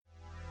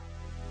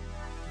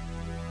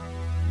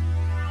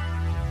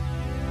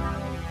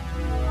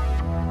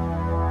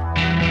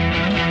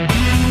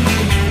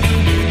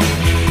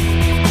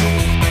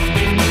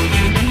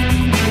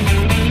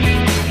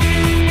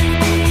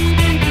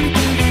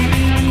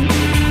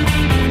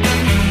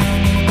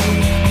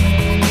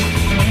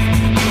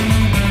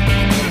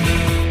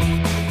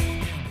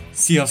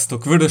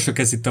Sziasztok, Vörösök,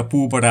 ez itt a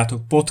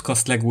Póbarátok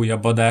podcast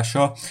legújabb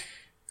adása.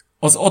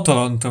 Az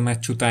Atalanta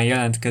meccs után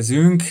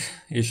jelentkezünk,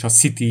 és a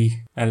City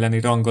elleni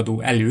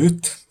rangadó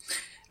előtt.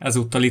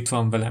 Ezúttal itt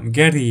van velem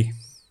Geri.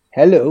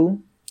 Hello.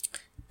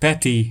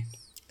 Peti.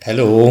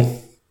 Hello.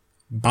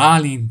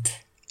 Bálint.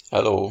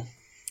 Hello.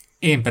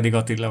 Én pedig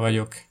Attila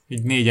vagyok.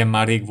 Így négyen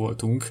már rég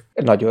voltunk.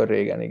 Nagyon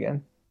régen,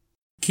 igen.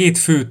 Két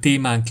fő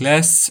témánk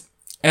lesz.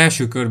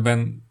 Első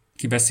körben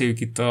kibeszéljük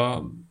itt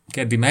a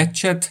keddi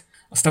meccset,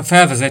 aztán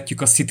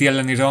felvezetjük a City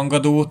elleni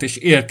rangadót, és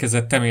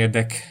érkezett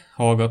temérdek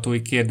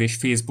hallgatói kérdés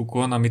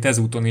Facebookon, amit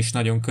ezúton is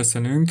nagyon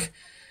köszönünk.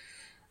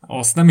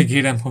 Azt nem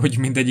ígérem, hogy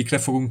mindegyikre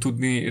fogunk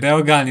tudni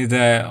reagálni,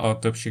 de a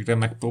többségre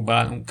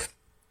megpróbálunk.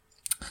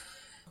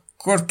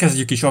 Akkor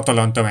kezdjük is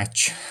Atalanta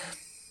meccs.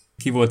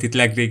 Ki volt itt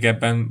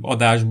legrégebben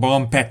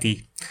adásban?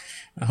 Peti.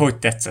 Hogy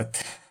tetszett?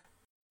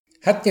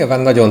 Hát nyilván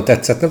nagyon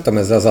tetszett, nem tudom,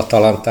 ez az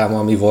Atalantám,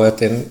 ami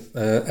volt.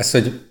 Ez,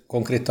 hogy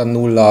konkrétan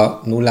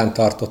nullán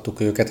tartottuk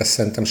őket, ezt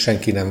szerintem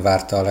senki nem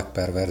várta a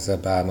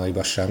legperverzebb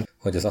álmaiba sem,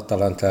 hogy az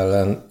Atalanta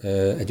ellen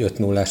egy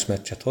 5-0-ás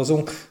meccset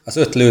hozunk. Az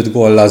 5 lőtt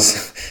gól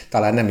az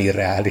talán nem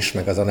irreális,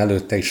 meg azon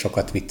előtte is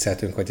sokat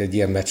vicceltünk, hogy egy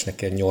ilyen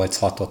meccsnek egy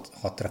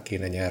 8-6-ra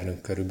kéne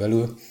nyernünk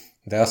körülbelül.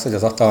 De az, hogy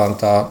az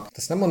Atalanta,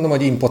 ezt nem mondom,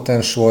 hogy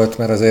impotens volt,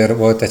 mert azért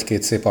volt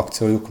egy-két szép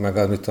akciójuk, meg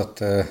amit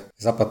ott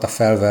Zapata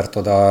felvert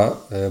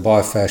oda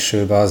bal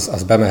felsőbe,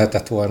 az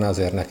bemehetett volna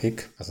azért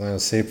nekik, az nagyon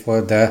szép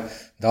volt, de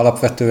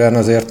alapvetően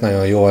azért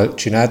nagyon jól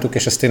csináltuk,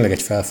 és ez tényleg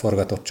egy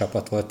felforgatott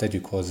csapat volt,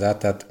 tegyük hozzá,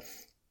 tehát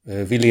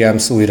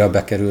Williams újra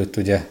bekerült,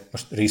 ugye,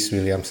 most Reece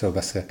Williamsről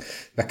beszél,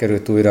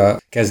 bekerült újra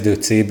kezdő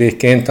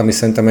CB-ként, ami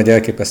szerintem egy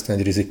elképesztően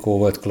egy rizikó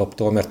volt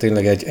Klopptól, mert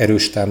tényleg egy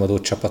erős támadó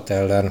csapat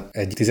ellen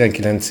egy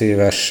 19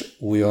 éves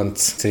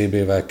újonc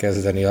CB-vel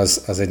kezdeni,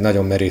 az egy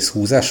nagyon merész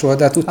húzás volt,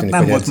 de hát úgy tűnik,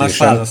 nem hogy volt más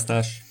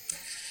választás.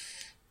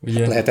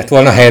 Ugye? Lehetett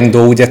volna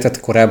Hendo, ugye, tehát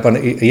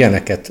korábban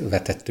ilyeneket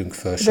vetettünk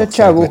föl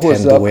sokszor, mert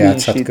Hendo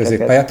játszhat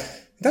középpályát.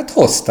 De hát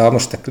hozta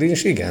most a clean,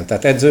 igen,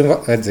 tehát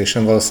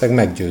edzésen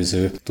valószínűleg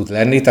meggyőző tud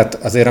lenni, tehát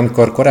azért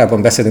amikor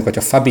korábban beszélünk, hogy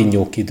a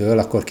Fabinho kidől,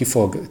 akkor ki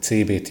fog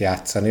CB-t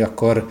játszani,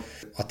 akkor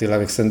Attila,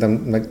 még szerintem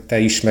meg te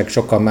is, meg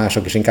sokan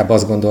mások is inkább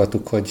azt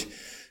gondoltuk, hogy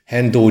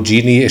Hendo,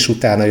 Gini, és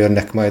utána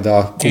jönnek majd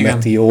a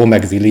Kumetio,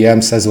 meg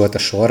Williams, ez volt a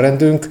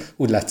sorrendünk.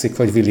 Úgy látszik,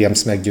 hogy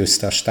Williams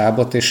meggyőzte a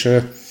stábot, és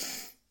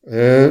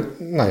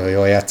nagyon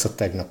jól játszott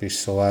tegnap is,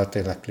 szóval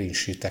tényleg clean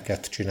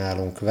sheet-eket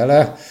csinálunk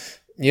vele.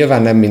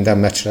 Nyilván nem minden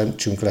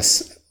meccsünk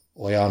lesz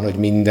olyan, hogy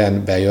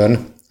minden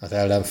bejön az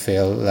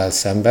ellenféllel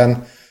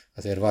szemben.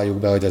 Azért valljuk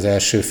be, hogy az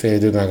első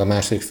félidő, meg a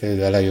második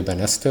félidő elejében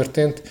ez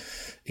történt.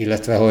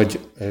 Illetve, hogy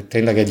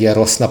tényleg egy ilyen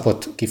rossz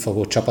napot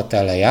kifogó csapat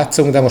ellen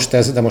játszunk,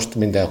 de most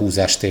minden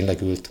húzás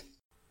tényleg ült.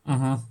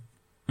 Uh-huh.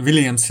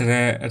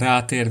 Williamsre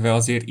rátérve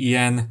azért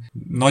ilyen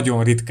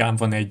nagyon ritkán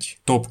van egy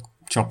top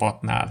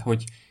csapatnál,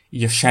 hogy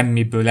így a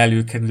semmiből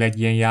előkerül egy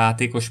ilyen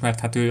játékos, mert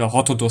hát ő a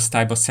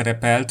hatodosztályba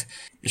szerepelt,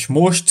 és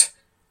most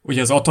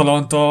ugye az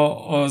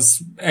Atalanta az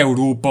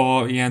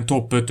Európa ilyen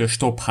top 5-ös,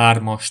 top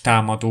 3-as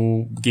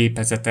támadó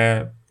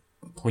gépezete,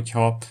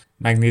 hogyha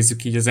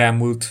megnézzük így az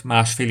elmúlt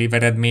másfél év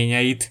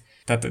eredményeit.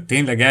 Tehát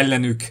tényleg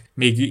ellenük,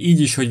 még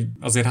így is, hogy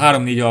azért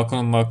 3-4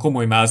 alkalommal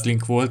komoly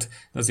mázlink volt,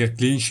 de azért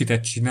clean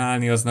sheet-et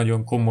csinálni az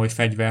nagyon komoly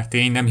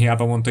fegyvertény. Nem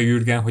hiába mondta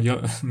Jürgen, hogy a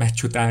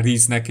meccs után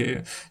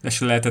Reese-nek le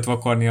se lehetett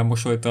vakarni a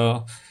mosolyt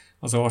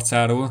az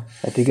arcáról.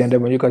 Hát igen, de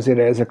mondjuk azért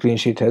ez a clean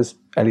sheethez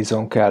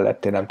Alisson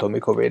kellett, én nem tudom,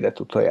 mikor védett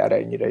utoljára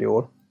ennyire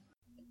jól.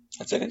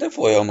 Hát szerintem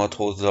folyamat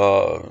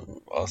hozza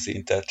a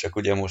szintet, csak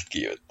ugye most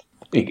kijött.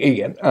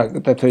 Igen,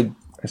 tehát hogy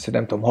ezt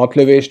nem tudom, 6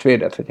 lövést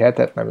védett, vagy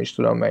 7-et, nem is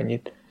tudom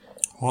mennyit.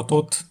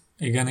 6-ot,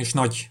 igen, és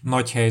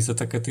nagy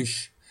helyzeteket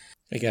is.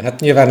 Igen, hát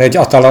nyilván egy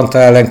Atalanta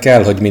ellen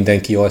kell, hogy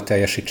mindenki jól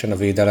teljesítsen a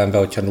védelembe,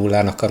 hogyha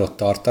nullán akarod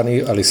tartani.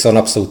 Alisson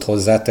abszolút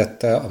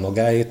hozzátette a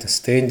magáét, ez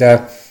tény,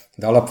 de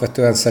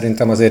alapvetően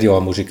szerintem azért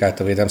jól muzsikált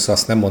a védelem, szóval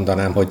azt nem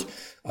mondanám, hogy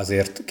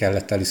azért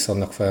kellett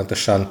Alissonnak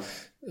folyamatosan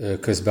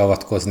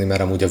közbeavatkozni,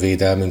 mert amúgy a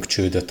védelmünk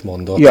csődöt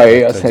mondott.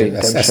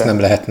 Ezt nem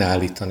lehetne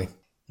állítani.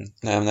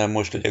 Nem,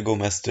 most ugye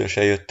Gomeztől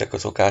se jöttek, a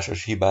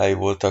szokásos hibái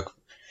voltak,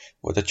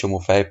 volt egy csomó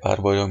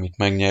fejpárbaj, amit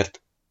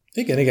megnyert.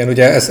 Igen,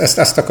 ugye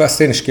ezt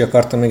én is ki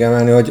akartam még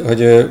emelni,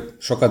 hogy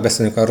sokat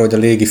beszélünk arról, hogy a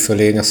légi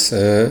fölény az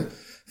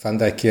Van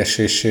Dijk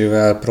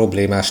kiesésével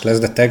problémás lesz,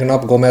 de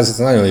tegnap Gomez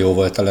nagyon jó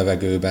volt a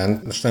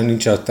levegőben. Most nem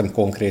nincs előttem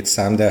konkrét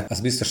szám, de az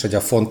biztos, hogy a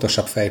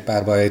fontosabb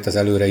fejpárbajait az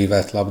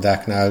előreívelt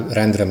labdáknál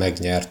rendre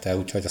megnyerte,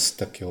 úgyhogy az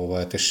tök jó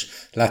volt, és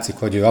látszik,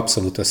 hogy ő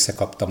abszolút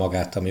összekapta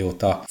magát,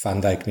 amióta Van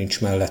Dijk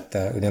nincs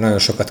mellette. Ugye nagyon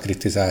sokat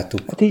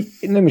kritizáltuk. Hát így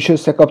nem is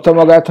összekapta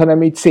magát,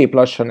 hanem így szép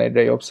lassan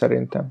egyre jobb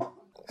szerintem.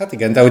 Hát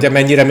igen, de ugye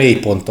mennyire mély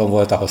ponton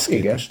volt ahhoz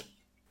képest.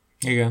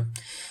 Igen.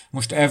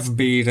 Most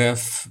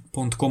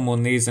fbref.com-on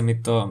nézem,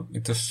 itt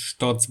a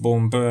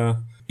Statsbomb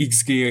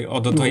XG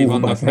adatai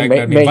vannak meg,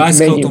 mert még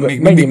Weissclouton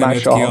még mindig nem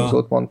jött ki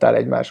a... mondtál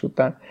egymás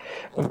után.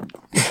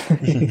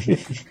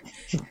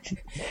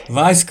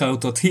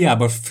 Weisscloutot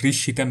hiába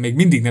frissítem, még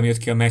mindig nem jött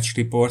ki a match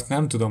report,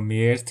 nem tudom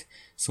miért,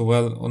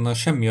 szóval onnan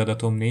semmi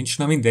adatom nincs.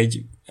 Na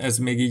mindegy, ez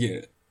még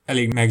így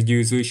elég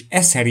meggyőző, és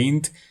ez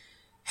szerint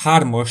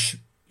 3-as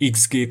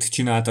XG-t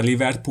csinált a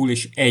Liverpool,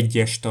 és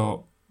 1-est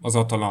az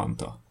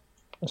Atalanta.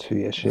 Az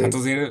hülyeség. Hát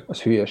azért...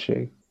 Az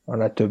hülyeség.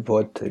 Annál több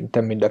volt,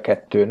 szerintem mind a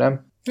kettő,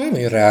 nem? Nem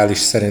irreális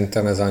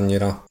szerintem ez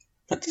annyira.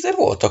 Hát azért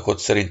voltak ott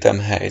szerintem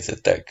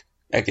helyzetek.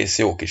 Egész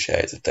jó kis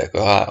helyzetek.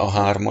 A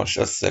 3-as,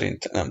 azt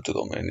szerintem nem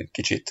tudom, én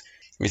kicsit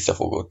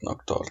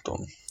visszafogottnak tartom.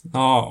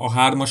 A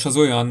 3-as az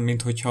olyan,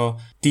 minthogyha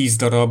 10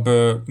 darab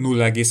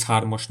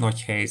 0,3-as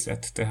nagy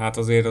helyzet. Tehát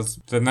azért az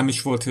nem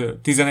is volt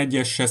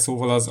 11-es se,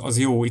 szóval az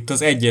jó. Itt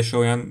az 1-es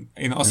olyan,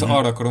 én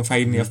arra akarom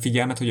felhívni a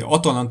figyelmet, hogy a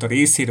Atalanta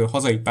részéről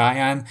hazai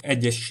pályán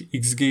 1-es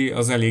XG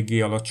az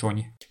eléggé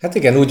alacsony. Hát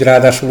igen, úgy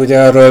ráadásul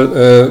ugye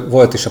arról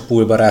volt is a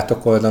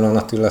poolbarátok oldalon,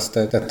 Attila azt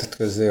tett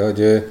közzé,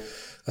 hogy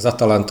az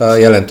Atalanta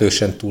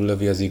jelentősen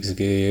túllövi az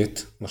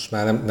XG-jét. Most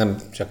már nem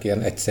csak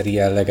ilyen egyszeri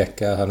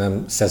jellegekkel,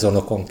 hanem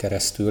szezonokon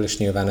keresztül, és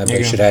nyilván ebben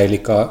is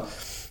rejlik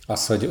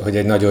az, hogy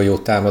egy nagyon jó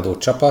támadó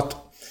csapat.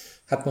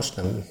 Hát most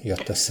nem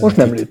jött össze. Most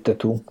nem lőtte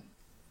túl.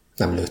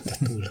 Nem lőtte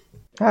túl.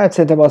 Hát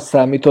szerintem azt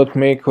számított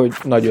még, hogy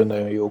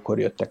nagyon-nagyon jókor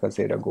jöttek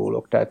azért a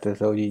gólok, tehát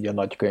ez ahogy így a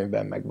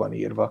nagykönyvben meg van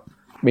írva.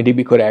 Mindig,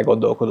 mikor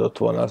elgondolkodott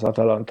volna az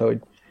Atalanta, hogy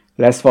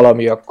lesz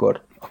valami,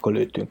 akkor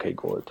lőttünk egy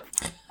gólt.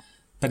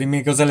 Pedig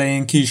még az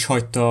elején ki is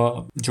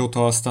hagyta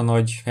Jota azt a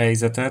nagy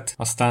helyzetet,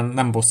 aztán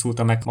nem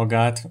bosszulta meg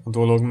magát a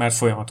dolog, mert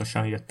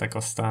folyamatosan jöttek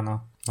aztán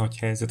a nagy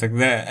helyzetek.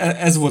 De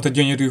ez volt a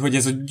gyönyörű, hogy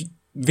ez a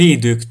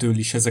védőktől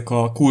is ezek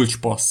a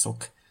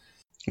kulcspasszok.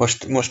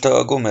 Most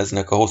a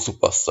Gomeznek a hosszú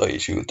passzai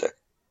is ültek.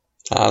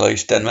 Hála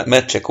Isten,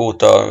 meccsek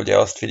óta ugye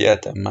azt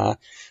figyeltem már,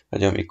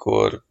 hogy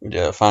amikor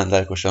ugye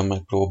fándálkosan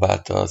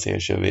megpróbálta a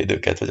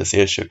szélsővédőket, vagy a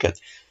szélsőket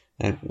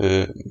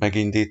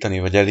megindítani,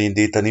 vagy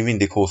elindítani,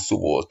 mindig hosszú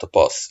volt a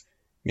passz.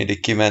 Mindig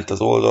kiment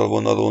az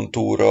oldalvonalon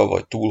túlra,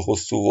 vagy túl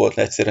hosszú volt,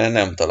 egyszerűen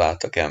nem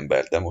találtak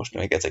embert, de most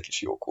még ezek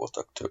is jók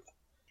voltak tőle.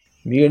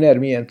 Milner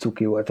milyen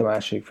cuki volt a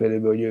másik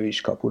félőben, hogy ő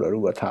is kapura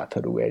rúgott,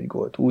 hátrarúg egy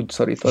gólt.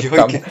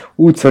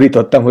 Úgy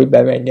szorítottam, hogy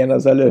bemenjen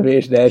az a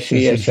lövés, de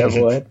esélyese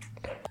volt.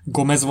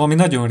 Gomez valami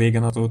nagyon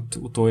régen adott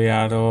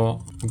utoljára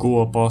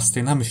gólpaszt,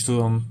 én nem is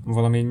tudom,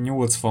 valami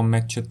 80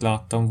 meccset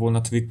láttam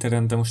volna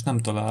Twitteren, de most nem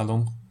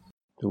találom.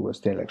 Az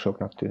tényleg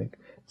soknak tűnik.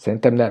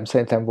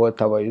 Szerintem volt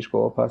tavaly is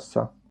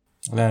gólpassza.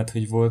 Lehet,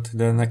 hogy volt,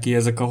 de neki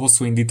ezek a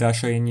hosszú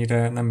indításai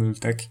ennyire nem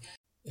ültek.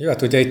 Jó,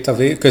 hát ugye itt a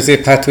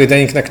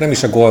középhátvédeinknek nem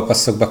is a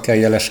gólpasszokba kell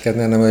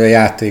jeleskedni, hanem hogy a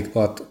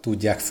játékba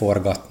tudják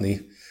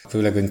forgatni.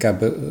 Főleg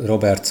inkább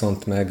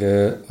Robertsont meg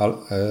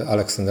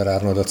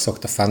Alexander-Arnoldot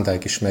szokta Van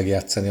Dijk is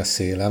megjátszani a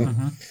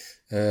szélem.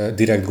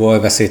 Direkt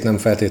gólveszélyt nem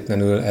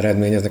feltétlenül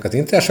eredményeznek az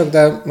intások,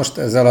 de most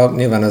ezzel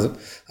nyilván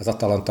az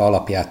Atalanta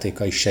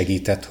alapjátéka is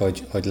segített,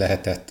 hogy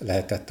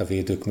lehetett a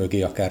védők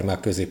mögé akár már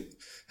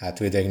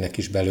hátvédeinknek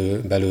is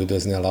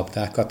belődözni a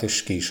labdákat,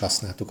 és ki is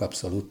használtuk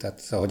abszolút. Tehát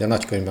ahogy a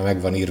nagykönyvben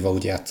meg van írva,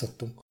 úgy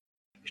játszottunk.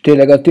 És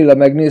tényleg Attila,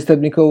 megnézted,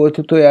 mikor volt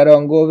utoljára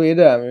angol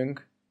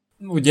védelmünk?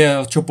 Ugye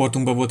a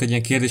csoportunkban volt egy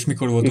ilyen kérdés,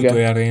 mikor volt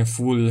utoljára ilyen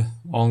full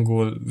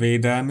angol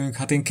védelmünk.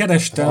 Hát én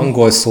kerestem...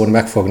 Angol szón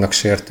meg fognak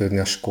sértődni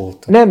a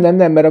skótok. Nem,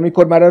 mert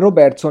amikor már a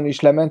Robertson is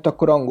lement,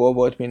 akkor angol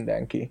volt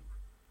mindenki.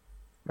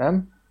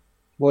 Nem?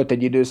 Volt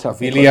egy időszak.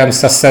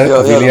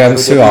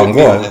 Williams ő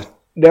angol?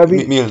 De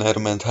Milner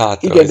ment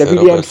hátra. Igen, de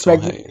Williams meg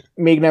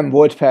még nem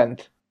volt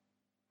fent.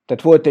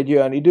 Tehát volt egy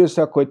olyan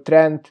időszak, hogy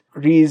Trent,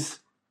 Reese,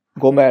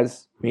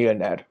 Gomez,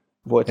 Milner.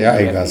 Volt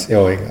egy igaz,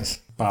 jó, igaz.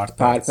 Pár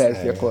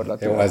perc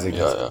gyakorlatilag. Jó, ez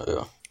igaz.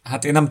 Ja.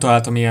 Hát én nem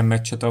találtam ilyen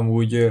meccset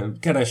amúgy.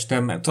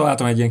 Kerestem,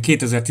 találtam egy ilyen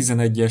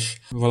 2011-es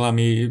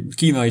valami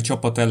kínai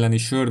csapat elleni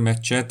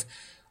sörmeccset,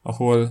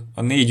 ahol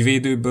a 4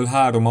 védőből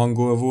 3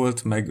 angol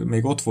volt, meg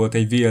még ott volt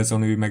egy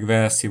Wilson, ő meg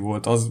Velszi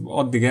volt.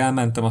 Addig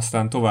elmentem,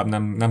 aztán tovább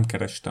nem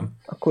kerestem.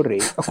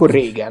 Akkor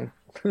régen.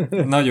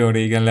 Nagyon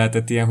régen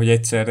lehetett ilyen, hogy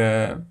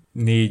egyszerre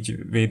 4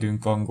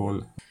 védőnk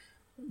angol.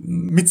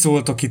 Mit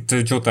szóltok itt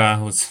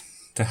Jotához?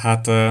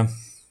 Tehát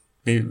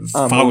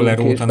Fowler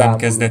óta nem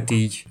kezdett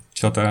így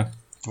csatár.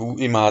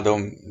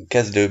 Imádom,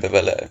 kezdőbe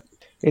vele.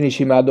 Én is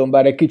imádom,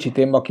 bár egy kicsit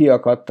én ma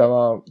kiakadtam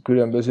a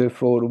különböző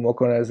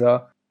fórumokon ez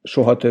a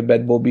soha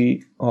többet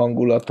Bobby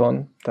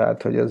hangulaton,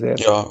 tehát hogy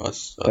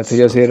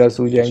azért, az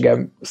úgy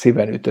engem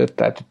szíven ütött,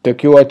 tehát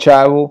tök jó a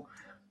csávó,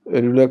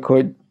 örülök,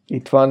 hogy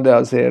itt van, de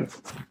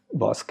azért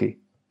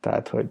baszki,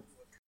 tehát hogy...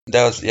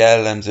 De az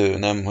jellemző,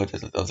 nem, hogy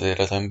azért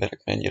az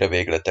emberek mennyire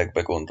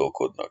végletekbe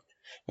gondolkodnak.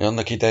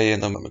 Annak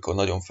idején, amikor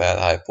nagyon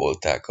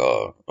felhájpolták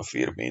a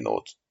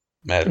Firminót,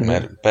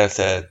 mert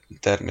persze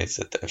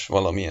természetes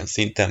valamilyen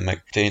szinten,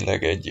 meg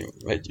tényleg egy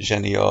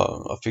zseni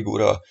a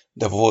figura,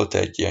 de volt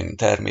egy ilyen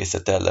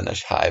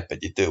természetellenes hype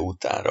egy idő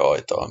után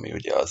rajta, ami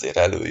ugye azért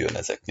előjön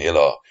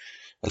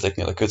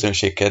ezeknél a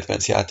közönség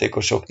kedvenc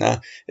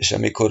játékosoknál, és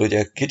amikor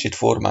ugye kicsit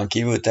formán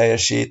kívül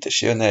teljesít,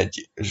 és jön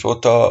egy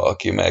Zsota,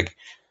 aki meg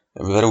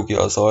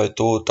berúgja az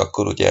ajtót,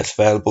 akkor ugye ez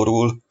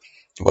felborul,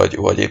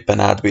 vagy éppen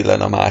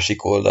átbillen a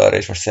másik oldalra,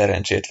 és most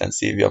szerencsétlen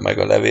szívja meg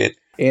a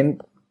levét. Én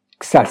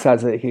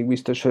 100%-ig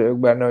biztos vagyok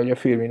benne, hogy a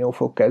Firmino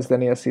fog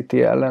kezdeni a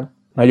City ellen.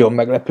 Nagyon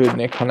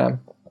meglepődnék, ha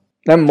nem.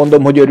 nem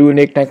mondom, hogy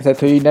örülnék neki, tehát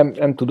hogy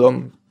nem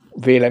tudom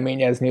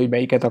véleményezni, hogy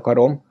melyiket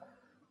akarom,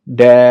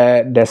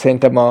 de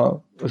szerintem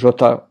a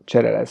Zsota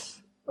csere lesz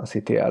a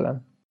City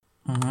ellen.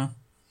 Uh-huh.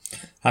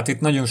 Hát itt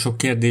nagyon sok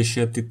kérdés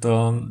jött itt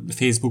a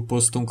Facebook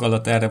posztunk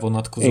alatt erre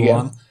vonatkozóan.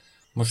 Igen.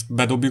 Most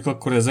bedobjuk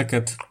akkor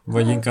ezeket?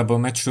 Vagy inkább a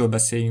meccsről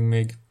beszéljünk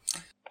még?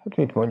 Hát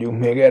mit mondjunk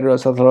még erről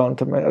az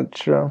Atalanta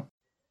meccsről?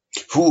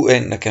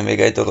 Nekem még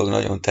egy dolog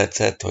nagyon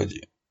tetszett,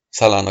 hogy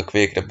Salának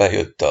végre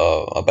bejött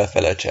a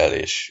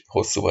befelecselés,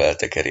 hosszú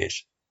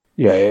eltekerés.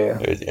 Ja.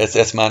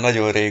 Ez már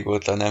nagyon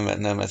régóta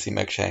nem eszi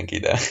meg senki,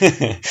 de...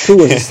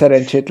 Az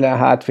szerencsétlen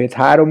hátvéd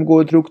 3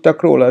 gólt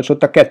rúgtak róla, és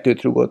ott a 2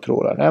 rúgott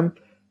róla, nem?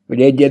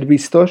 Vagy egyet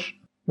biztos,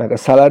 meg a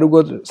Salah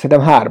rúgott,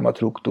 szerintem 3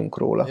 rúgtunk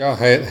róla. Ja,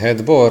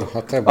 headbor,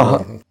 ha te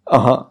bor.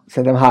 Aha,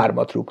 szerintem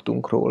 3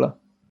 rúgtunk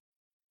róla.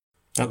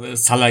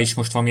 Salah is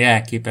most valami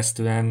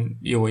elképesztően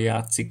jól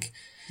játszik.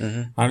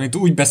 Mármint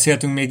úgy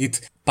beszéltünk még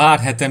itt pár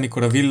hete,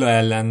 mikor a Villa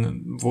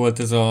ellen volt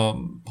ez a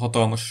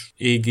hatalmas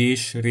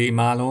égés,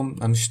 rémálom,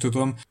 nem is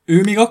tudom.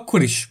 Ő még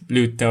akkor is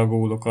lőtte a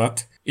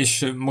gólokat,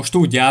 és most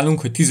úgy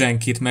állunk, hogy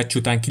 12 meccs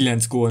után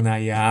 9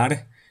 gólnál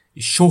jár,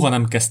 és soha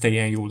nem kezdte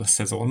ilyen jól a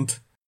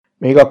szezont.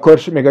 Még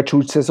a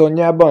csúcs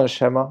szezonjában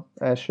sem az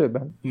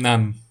elsőben?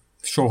 Nem.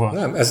 Soha.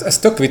 Nem, ez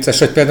tök vicces,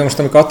 hogy például most,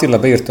 amikor Attila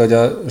beírta, hogy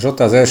a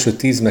Zsota az első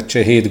 10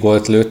 meccsén 7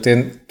 gólt lőtt,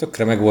 én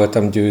tökre meg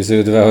voltam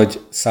győződve, hogy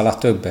Salah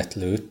többet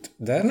lőtt,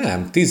 de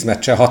nem, 10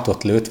 meccsen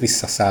 6-ot lőtt,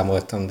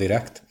 visszaszámoltam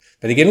direkt.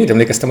 Pedig én úgy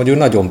emlékeztem, hogy ő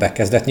nagyon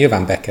bekezdett,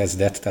 nyilván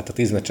bekezdett, tehát a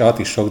 10 meccsen 6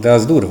 is sok, de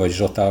az durva, hogy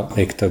Zsota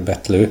még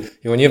többet lő.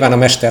 Jó, nyilván a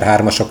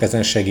mesterhármasok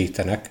ezen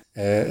segítenek,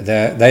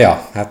 de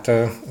ja, hát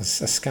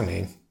ez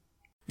kemény.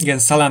 Igen,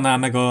 Salánál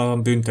meg a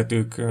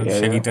büntetők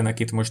segítenek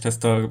itt most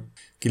ezt a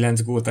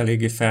 9 gólt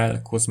eléggé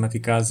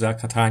felkozmetikázzák,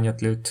 hát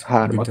hányat lőtt?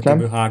 3,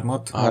 nem?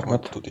 3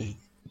 tudja.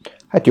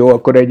 Hát jó,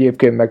 akkor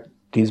egyébként meg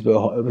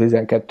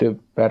 10-ből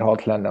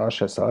 12/6 lenne, az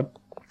se szar.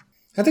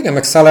 Hát igen,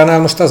 meg Salánál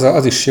most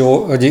az is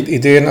jó, hogy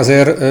idén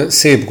azért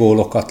szép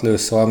gólokat lő,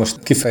 szóval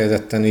most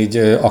kifejezetten így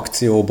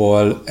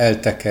akcióból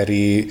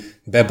eltekeri,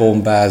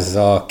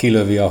 bebombázza,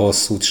 kilövi a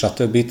hosszút,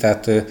 stb.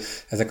 Tehát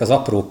ezek az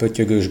apró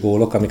pötyögős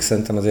gólok, amik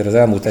szerintem azért az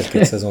elmúlt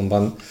 1-2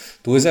 szezonban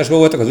túlzásban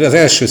voltak, az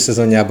első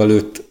szezonjában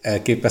lőtt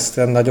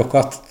elképesztően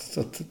nagyokat,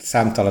 ott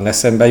számtalan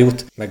eszembe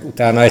jut, meg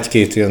utána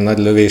 1-2 ilyen nagy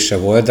lövése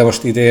volt, de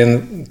most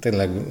idén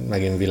tényleg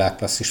megint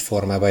világklasszis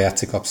formában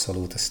játszik,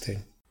 abszolút, ez tény.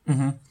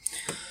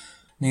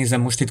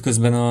 Nézem most itt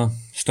közben a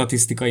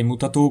statisztikai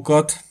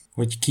mutatókat,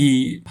 hogy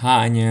ki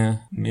hány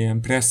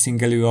ilyen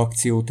pressingelő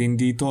akciót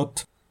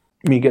indított.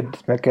 Még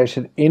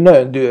én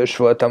nagyon dühös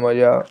voltam,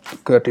 hogy a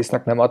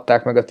Curtisnek nem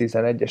adták meg a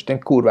 11-est. Én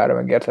kurvára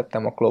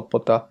megértettem a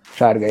Kloppot a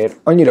sárgáért.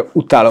 Annyira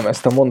utálom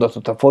ezt a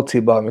mondatot a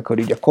fociba, amikor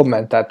így a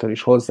kommentátor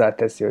is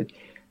hozzáteszi, hogy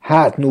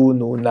hát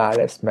 0-0-nál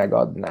ezt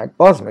megadnák.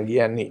 Bazd meg,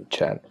 ilyen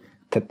nincsen.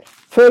 Tehát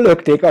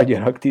föllökték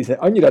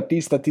annyira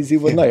tiszta tízű,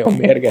 hogy nagyon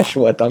mérges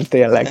voltam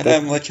tényleg. De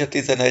nem, hogyha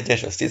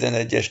 11-es, az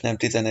 11-es, nem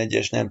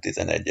 11-es, nem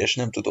 11-es,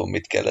 nem tudom,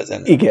 mit kell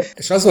ezen. Igen.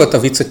 És az volt a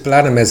vicc, hogy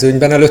pláne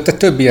mezőnyben előtte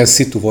több ilyen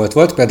szitu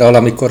volt például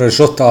amikor a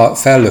Zsota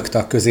fellökte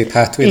a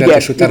középhátvédet,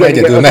 és utána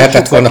egyedül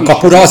mehetett volna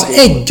kapura, az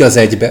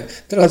 1-1-be.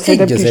 De az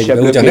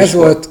 1-1-be ugyanez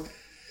volt.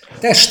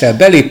 Testtel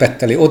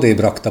belépett elé, odébb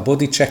rakta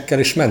bodycheckkel,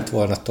 és ment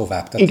volna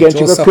tovább. Tehát igen,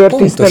 csak a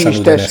Curtis nem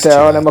is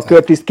testtel, hanem a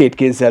Curtis 2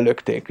 kézzel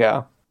lökték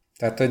el.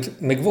 Tehát, hogy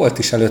még volt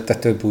is előtte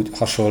több úgy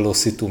hasonló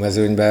szitu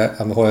mezőnyben,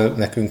 ahol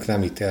nekünk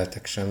nem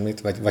ítéltek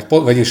semmit,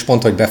 vagyis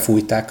pont, hogy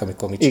befújták,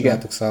 amikor mit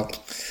csináltuk, szóval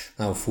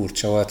nagyon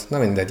furcsa volt. Na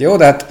mindegy, jó,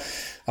 de hát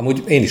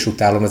amúgy én is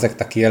utálom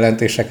ezeket a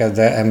kijelentéseket,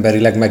 de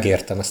emberileg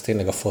megértem, ez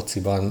tényleg a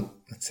fociban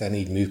egyszerűen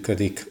így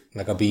működik,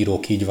 meg a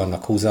bírók így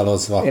vannak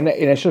húzalozva.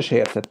 Én ezt sose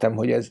értettem,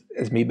 hogy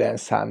ez miben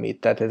számít.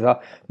 Tehát ez a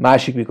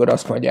másik, mikor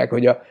azt mondják,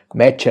 hogy a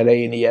meccs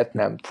elején ilyet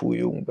nem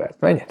fújjunk be.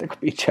 Menjetek a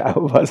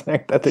picsába,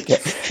 bazdmeg. Tehát, hogyha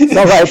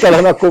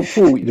szabálytalan, akkor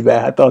fújt be,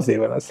 hát azért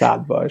van a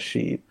szádban a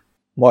sír.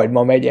 Majd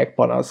ma megyek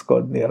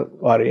panaszkodni az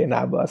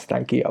arénába,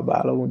 aztán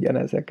kiabálom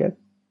ugyanezeket.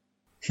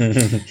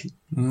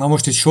 Na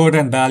most itt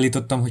sorrendbe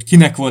állítottam, hogy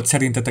kinek volt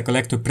szerintetek a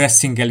legtöbb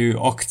pressingelő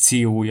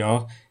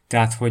akciója,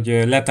 tehát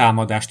hogy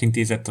letámadást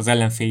intézett az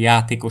ellenfél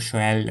játékosa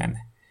ellen.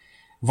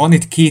 Van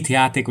itt 2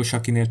 játékos,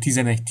 akinél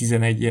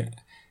 11-11,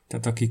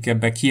 tehát akik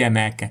ebbe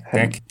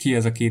kiemelkedtek. Ki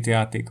ez a 2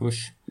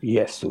 játékos?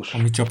 Jesszus. A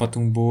mi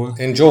csapatunkból.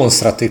 Én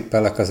Jonesra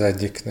tippelek az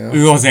egyiknél.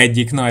 Ő az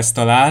egyik, na ezt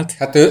talált.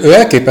 Hát ő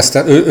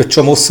elképesztően, ő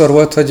csomószor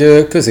volt,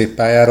 hogy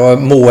középpályáról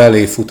Mo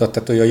elé futott,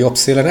 tehát ő a jobb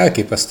szélen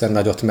elképesztően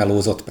nagyot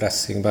melózott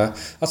pressingbe.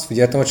 Azt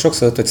figyeltem, hogy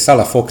sokszor, hogy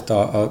Salah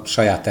fogta a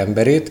saját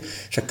emberét,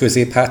 és a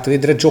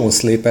középhátvédre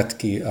Jones lépett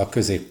ki a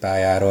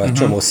középpályáról.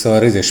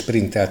 Csomószor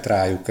sprintelt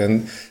rájuk.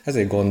 Én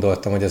ezért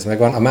gondoltam, hogy ez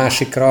megvan. A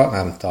másikra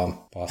nem tudom.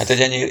 Passz. Hát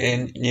ugye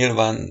én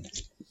nyilván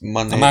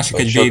a másik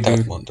egy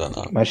védő.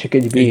 Másik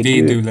egy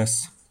védő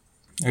lesz.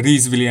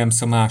 Reece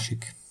Williams a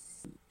másik.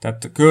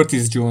 Tehát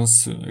Curtis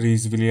Jones,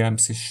 Reece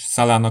Williams és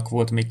Salahnak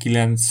volt még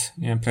 9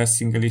 ilyen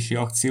pressingelési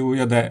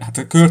akciója, de hát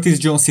a Curtis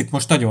Jones itt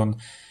most nagyon...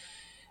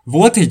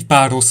 Volt egy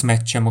pár rossz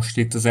meccse most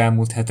itt az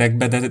elmúlt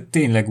hetekben, de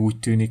tényleg úgy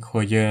tűnik,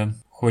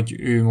 hogy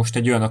ő most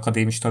egy olyan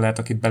akadémista lehet,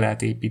 akit be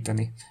lehet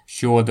építeni.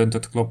 És jól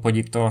döntött Klopp, hogy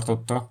itt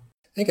tartotta.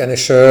 Igen,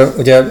 és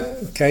ugye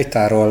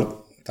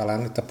Keïtáról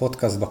talán itt a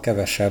podcastban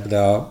kevesebb, de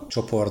a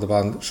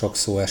csoportban sok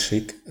szó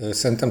esik.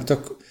 Szerintem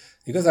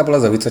igazából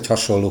az a vicc, hogy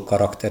hasonló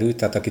karakterű,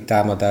 tehát aki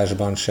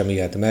támadásban sem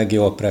ijed meg,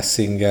 jól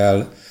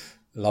pressingel,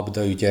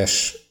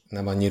 labdaügyes,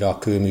 nem annyira a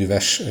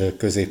kőműves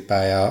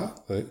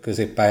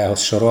középpályához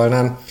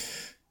sorolnám.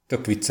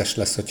 Tök vicces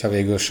lesz, hogyha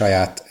végül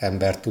saját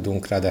embert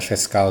tudunk, ráadásul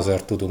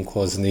Scouser tudunk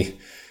hozni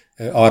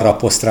arra a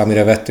posztra,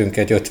 amire vettünk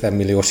egy 50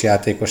 milliós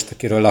játékost,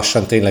 akiről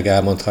lassan tényleg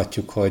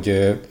elmondhatjuk,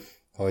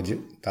 hogy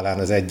talán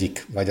az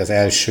egyik, vagy az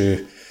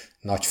első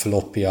nagy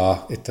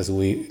flopja itt az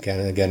új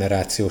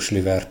generációs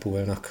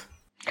Liverpoolnak.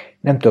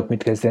 Nem tudok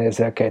mit kezdeni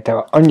ezzel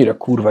Keïta. Annyira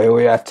kurva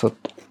jól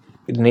játszott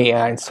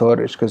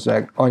néhányszor, és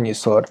közben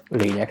annyiszor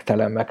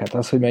lényegtelen meg. Hát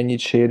az, hogy mennyit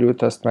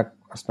sérült, azt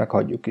meg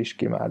hagyjuk is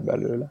ki már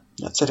belőle.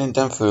 Hát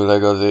szerintem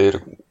főleg azért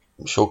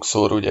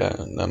sokszor ugye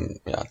nem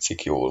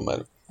játszik jól,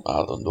 mert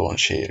állandóan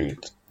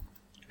sérült.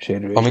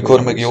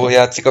 Amikor meg jól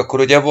játszik, akkor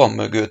ugye van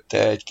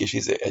mögötte egy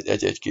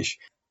kis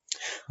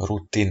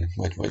rutin,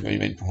 vagy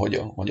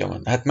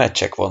hogyan. Hát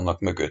meccsek vannak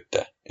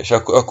mögötte. És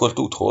akkor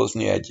tud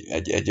hozni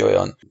egy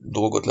olyan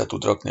dolgot le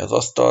tud rakni az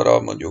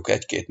asztalra, mondjuk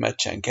egy-két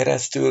meccsen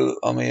keresztül,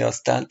 ami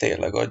aztán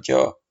tényleg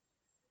adja.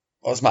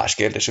 Az más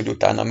kérdés, hogy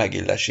utána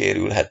megint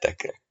lesérül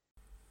hetekre.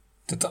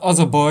 Tehát az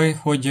a baj,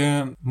 hogy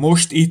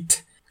most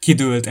itt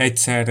kidőlt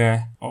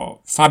egyszerre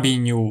a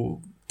Fabinho,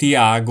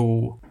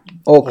 Thiago,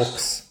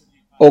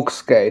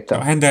 Ox Keïta.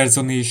 A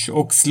Henderson is,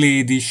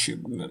 Oxlade is,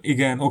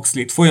 igen,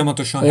 Oxlade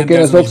folyamatosan. Én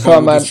az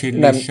Ox-szal már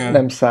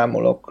nem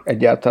számolok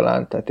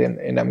egyáltalán, tehát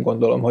én nem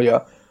gondolom, hogy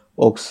a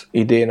Ox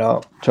idén a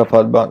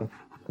csapatban,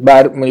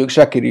 bár mondjuk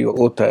Shaqiri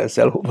óta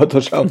ezzel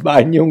óvatosan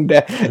bánjunk,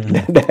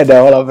 de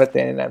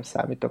alapvetően én nem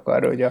számítok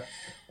arra, hogy a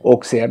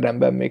Ox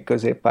érdemben még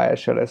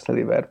középpályása lesz a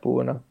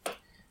Liverpoolnak.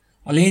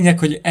 A lényeg,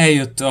 hogy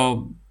eljött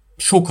a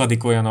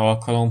sokadik olyan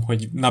alkalom,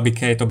 hogy Naby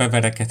Keïta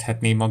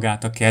beverekedhetné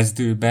magát a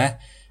kezdőbe,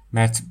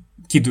 mert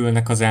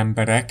kidőlnek az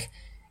emberek,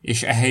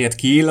 és ehelyett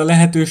kiél a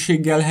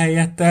lehetőséggel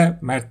helyette,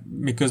 mert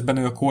miközben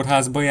ő a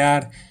kórházba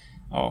jár,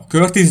 a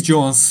Curtis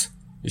Jones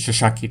és a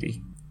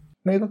Shaqiri.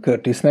 Még a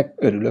Curtisnek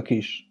örülök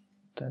is.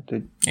 Tehát,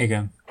 hogy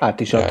igen. Át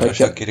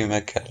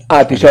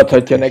is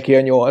adhatja neki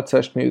a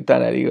 8-ast,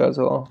 miután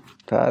eligazol.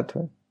 Tehát,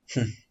 hogy...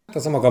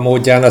 Az a maga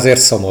módján azért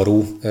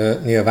szomorú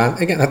nyilván.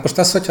 Igen, hát most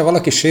az, hogyha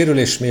valaki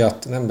sérülés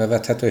miatt nem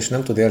bevethető, és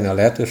nem tud élni a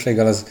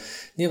lehetőséggel, az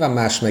nyilván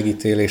más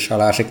megítélés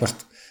alá esik. Most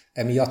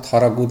emiatt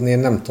haragudni én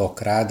nem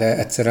tudok rá, de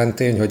egyszerűen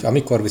tény, hogy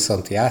amikor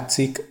viszont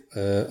játszik,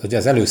 ugye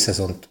az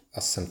előszezont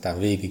azt hiszem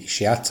végig is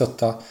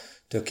játszotta,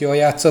 tök jól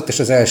játszott, és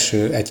az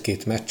első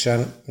egy-két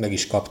meccsen meg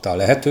is kapta a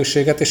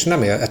lehetőséget, és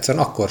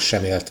egyszerűen akkor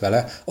sem élt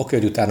vele, oké,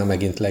 hogy utána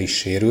megint le is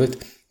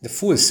sérült, de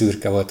full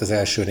szürke volt az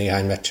első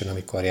néhány meccsen,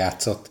 amikor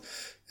játszott.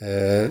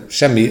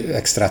 Semmi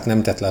extrát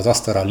nem tett le az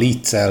asztalra,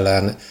 Leeds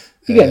ellen,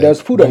 igen, de az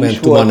fura is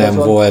volt, nem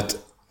volt.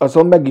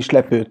 Azon meg is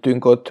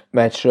lepődtünk ott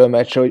meccsről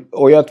meccsre, hogy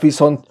olyat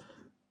viszont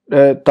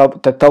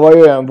tehát tavaly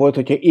olyan volt,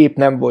 hogyha épp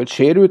nem volt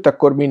sérült,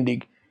 akkor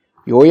mindig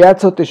jól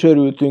játszott, és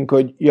örültünk,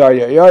 hogy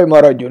jaj,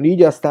 maradjon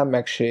így, aztán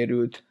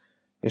megsérült.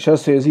 És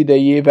az, hogy az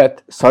idei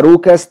évet szarul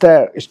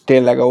kezdte, és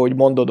tényleg, ahogy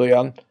mondod,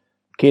 olyan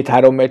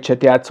 2-3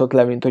 meccset játszott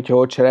le, mint hogyha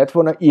ott se lett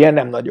volna, ilyen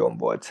nem nagyon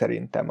volt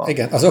szerintem.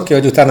 Igen, az oké,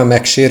 hogy utána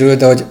megsérült,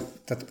 de hogy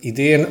tehát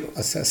idén,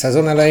 a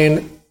szezon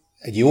elején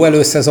egy jó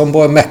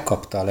előszezonból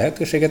megkapta a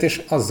lehetőséget,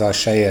 és azzal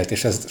se élt,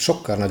 és ez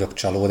sokkal nagyobb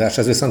csalódás,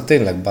 ez viszont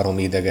tényleg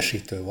baromi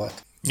idegesítő volt.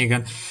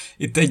 Igen.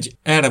 Itt egy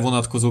erre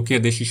vonatkozó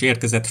kérdés is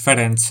érkezett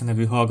Ferenc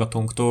nevű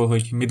hallgatónktól,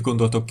 hogy mit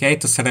gondoltok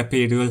Keïta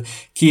szerepéről,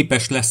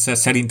 képes lesz-e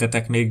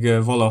szerintetek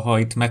még valaha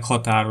itt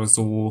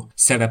meghatározó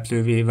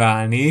szereplővé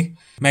válni,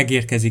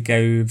 megérkezik-e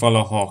ő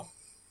valaha?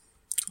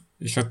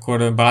 És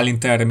akkor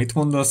Bálint, erre mit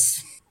mondasz?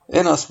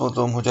 Én azt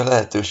mondom, hogy a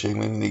lehetőség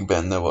még mindig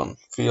benne van.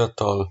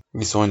 Fiatal,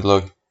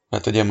 viszonylag,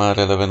 mert ugye már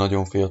eleve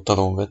nagyon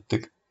fiatalon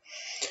vettük.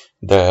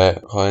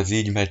 De ha ez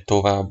így megy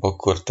tovább,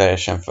 akkor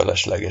teljesen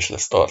felesleges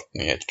lesz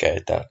tartani egy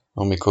Keïtát.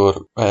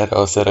 Amikor erre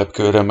a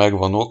szerepkörre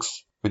megvan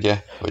Ox,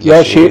 ugye?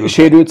 Ja,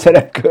 sérült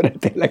szerepkörre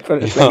tényleg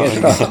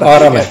felesleges. Ja,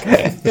 arra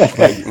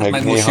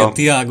meg most jön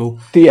Thiago.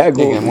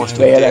 Igen, most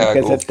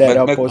bejelentkezett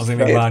erre a posztra.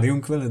 Azért még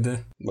várjunk vele,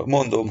 de...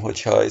 Mondom,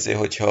 hogyha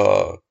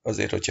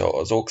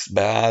az Ox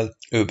beáll,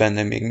 ő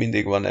benne még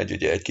mindig van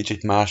egy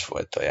kicsit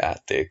másfajta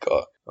játék,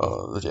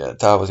 ugye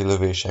távoli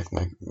lövések,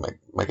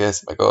 meg ez,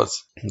 meg az,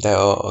 de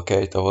a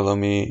Keïta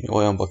valami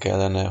olyanba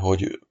kellene,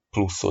 hogy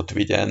pluszot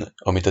vigyen,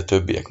 amit a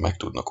többiek meg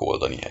tudnak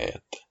oldani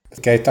helyett.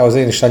 Keïtához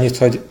én is annyit,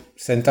 hogy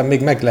szerintem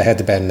még meg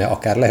lehet benne,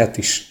 akár lehet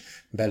is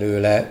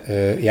belőle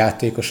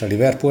játékos a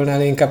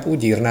Liverpoolnál, inkább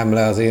úgy írnám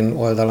le az én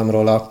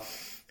oldalamról a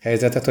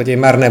helyzetet, hogy én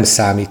már nem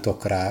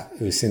számítok rá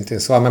őszintén.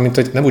 Szóval már mint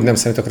hogy nem úgy nem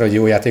számítok rá, hogy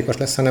jó játékos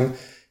lesz, hanem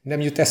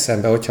Nem jut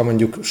eszembe, hogyha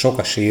mondjuk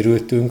sokan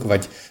sérültünk,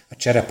 vagy a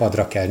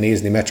cserepadra kell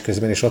nézni meccs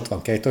közben, és ott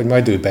van Keïta, hogy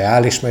majd ő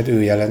beáll, és majd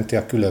ő jelenti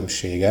a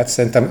különbséget.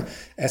 Szerintem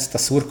ezt a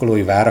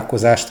szurkolói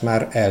várakozást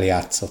már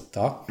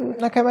eljátszotta.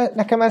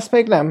 Nekem ezt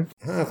még nem.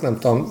 Hát nem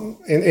tudom,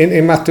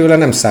 én már tőle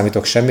nem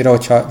számítok semmire,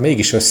 hogyha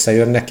mégis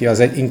összejön neki, az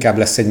inkább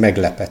lesz egy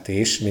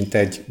meglepetés, mint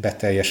egy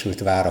beteljesült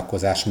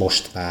várakozás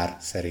most már,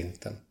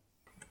 szerintem.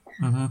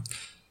 Uh-huh.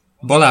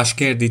 Balázs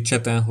kérdi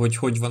cseten,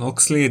 hogy van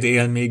Oxlade,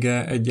 él még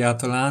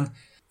egyáltalán.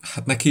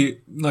 Hát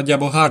neki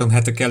nagyjából 3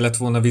 hete kellett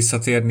volna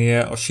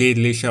visszatérnie a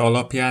sérülése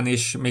alapján,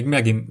 és még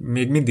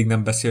mindig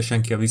nem beszél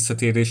senki a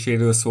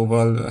visszatéréséről,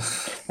 szóval...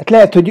 Hát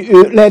lehet,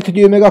 hogy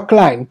ő meg a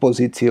Klein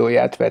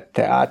pozícióját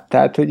vette át,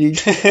 tehát hogy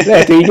így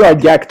lehet, hogy így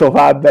adják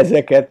tovább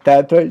ezeket,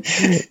 tehát hogy...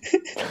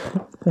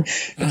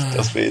 Ezt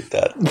az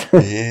vétel.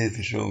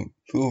 Jézusom,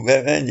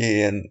 mennyi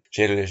ilyen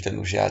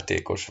sérülésgyanús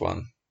játékos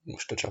van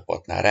most a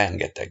csapatnál,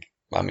 rengeteg.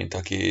 Mármint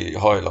aki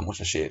hajlamos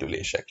a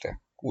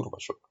sérülésekre. Kurva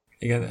sok.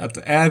 Igen, hát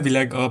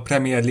elvileg a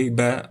Premier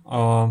League-ben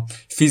a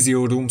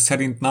Physio Room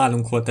szerint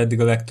nálunk volt eddig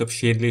a legtöbb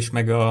sérülés,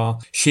 meg a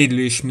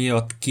sérülés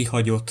miatt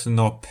kihagyott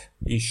nap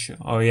is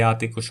a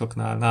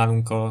játékosoknál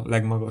nálunk a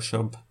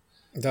legmagasabb.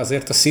 De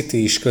azért a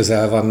City is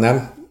közel van,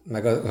 nem?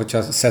 Meg hogyha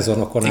a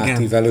szezonokon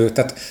átívelő.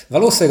 Tehát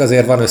valószínűleg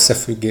azért van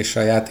összefüggés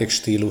a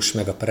játékstílus,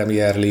 meg a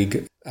Premier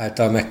League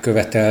által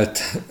megkövetelt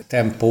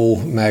tempó,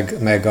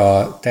 meg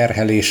a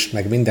terhelés,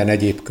 meg minden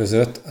egyéb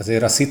között.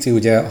 Azért a City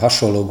ugye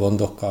hasonló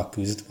gondokkal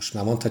küzd. Most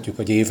már mondhatjuk,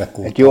 hogy évek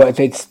óta. Hát jó,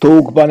 egy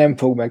Stoke-ban nem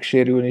fog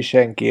megsérülni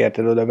senki,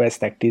 érted? Oda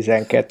vesznek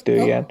 12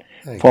 ilyen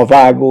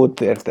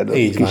favágót, érted?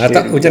 Így van.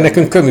 Hát ugye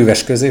nekünk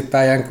köműves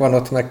középpályánk van,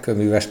 ott meg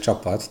köműves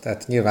csapat.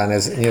 Tehát nyilván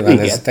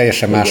ez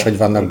teljesen máshogy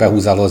vannak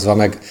behúzalozva,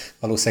 meg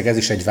valószínűleg ez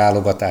is egy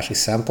válogatási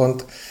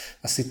szempont.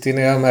 A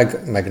Citynél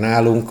meg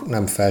nálunk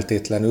nem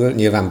feltétlenül,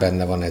 nyilván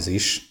benne van ez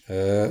is,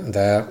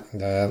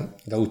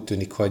 de úgy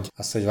tűnik, hogy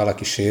az, hogy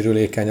valaki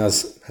sérülékeny,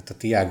 az hát a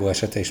Thiago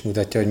esete is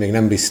mutatja, hogy még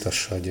nem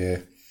biztos,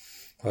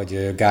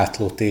 hogy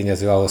gátló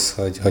tényező ahhoz,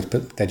 hogy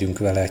tegyünk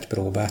vele egy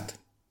próbát.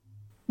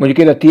 Mondjuk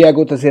én a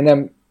Thiagót azért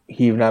nem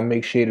hívnám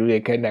még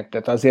sérülékenynek,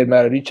 tehát azért,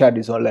 mert a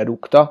Richarlison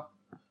lerúgta,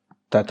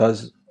 tehát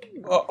az,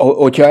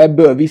 hogyha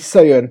ebből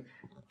visszajön,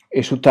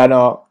 és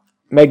utána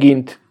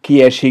megint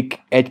kiesik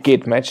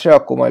 1-2 meccsre,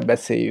 akkor majd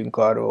beszéljünk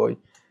arról, hogy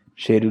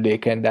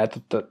sérülékeny, de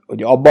hát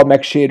hogy abban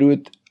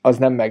megsérült, az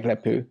nem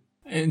meglepő.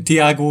 Én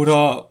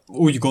Thiagóra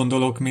úgy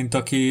gondolok, mint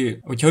aki,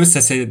 hogyha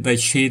összeszed egy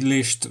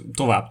sérülést,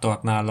 tovább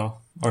tart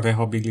nála a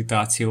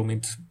rehabilitáció,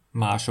 mint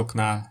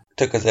másoknál.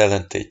 Tök az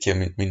ellentétje,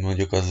 mint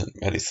mondjuk az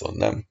Alisson,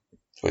 nem?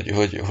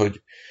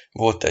 Hogy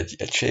volt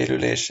egy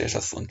sérülés, és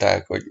azt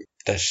mondták, hogy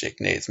tessék,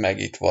 nézd meg,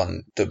 itt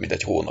van több mint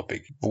egy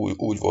hónapig.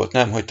 Úgy volt,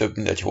 nem, hogy több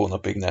mint egy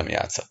hónapig nem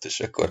játszott, és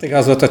akkor... Hát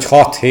az volt, hogy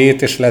 6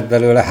 hét, és lett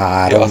belőle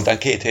 3. Ja, aztán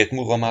 2 hét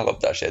múlva már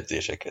labdás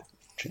edzéseket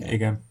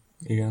csinál.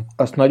 Igen.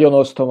 Azt nagyon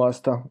osztom,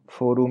 azt a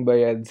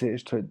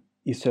fórumbejegyzést, hogy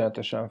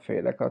iszonyatosan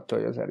félek attól,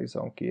 hogy az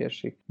Alisson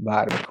kiesik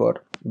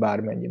bármikor,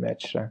 bármennyi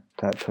meccsre.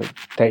 Tehát, hogy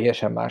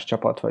teljesen más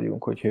csapat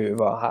vagyunk, hogy ő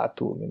van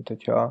hátul, mint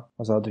hogyha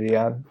az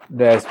Adrián.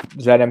 De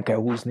ezzel nem kell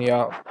húzni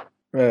a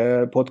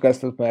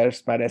podcastot, mert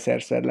ezt már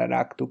ezerszer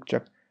lerágtuk,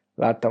 csak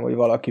láttam, hogy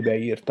valaki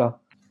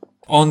beírta.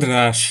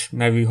 András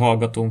nevű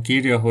hallgatónk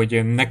írja,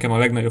 hogy nekem a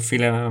legnagyobb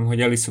félelmem,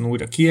 hogy Alisson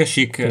újra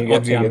kiesik.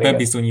 Adrián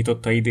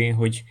bebizonyította idén,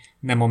 hogy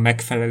nem a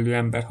megfelelő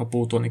ember, ha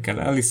pótolni kell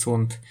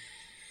Alissont.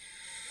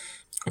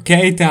 A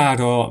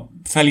Keïtára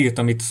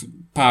felírtam itt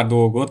pár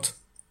dolgot,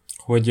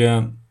 hogy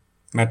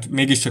mert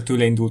mégiscsak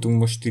tőle indultunk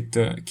most itt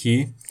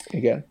ki,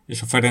 igen.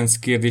 És a Ferenc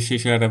kérdés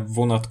is erre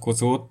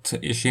vonatkozott,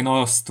 és én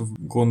azt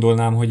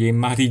gondolnám, hogy én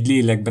már így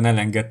lélekben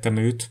elengedtem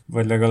őt,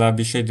 vagy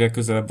legalábbis egyre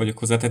közelebb vagyok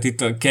hozzá. Tehát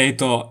itt a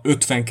Keïta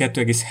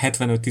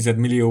 52,75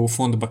 millió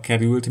fontba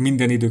került,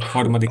 minden idők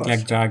harmadik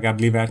legdrágább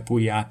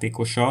Liverpool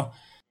játékosa.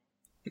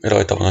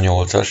 Rajta van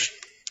a 8-as,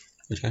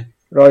 ugye?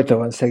 Rajta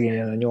van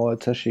szegényen a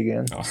 8-as,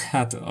 igen.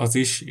 Hát az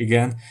is,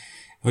 igen.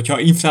 Hogyha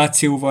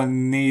inflációval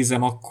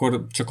nézem,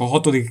 akkor csak a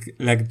 6.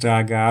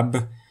 legdrágább,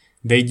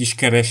 de így is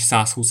keres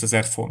 120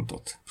 000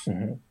 fontot.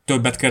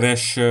 Többet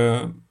keres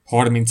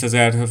 30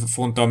 000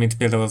 fonttal, mint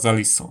például az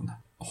Alisson.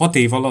 6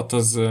 év alatt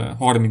az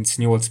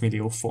 38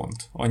 millió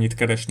font. Annyit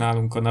keres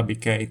nálunk a Naby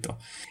Keïta.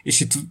 És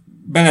itt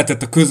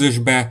beletett a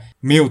közösbe,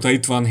 mióta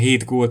itt van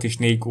 7 gólt és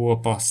 4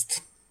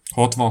 gólpasszt.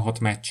 66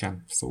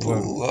 meccsen.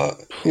 Szóval...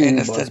 Én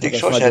ezt eddig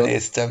sosem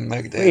néztem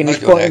meg, de én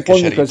nagyon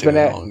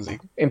elkeserítően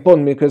hangzik. Én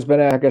pont miközben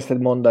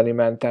elkezdted mondani,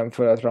 mentem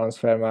föl a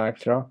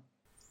Transfermarktra.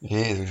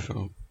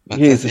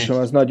 Jézusom,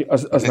 az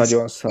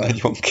nagyon szar.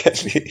 Nagyon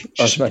kevés.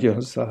 Az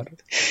nagyon szar.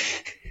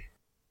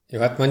 Jó,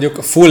 hát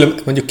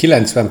mondjuk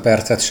 90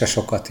 percet se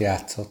sokat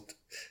játszott.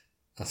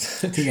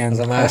 Az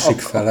a másik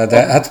fele,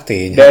 de hát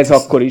tény. De ez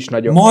akkor is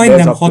nagyon.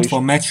 Majdnem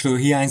 60 meccsről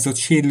hiányzott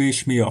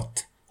sérülés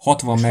miatt.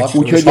 60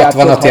 meccsről. Úgyhogy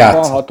 60-at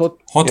játszott.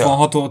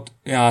 66-ot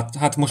járt,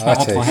 hát most már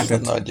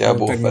 67-et.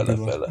 Nagyjából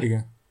fele-fele.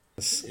 Igen.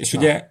 És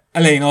ugye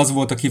elején az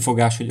volt a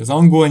kifogás, hogy az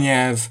angol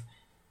nyelv,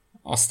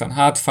 aztán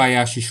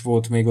hátfájás is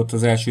volt még ott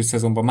az első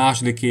szezonban,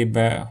 második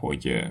évben,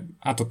 hogy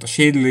hát ott a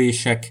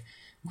sérülések,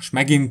 most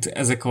megint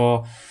ezek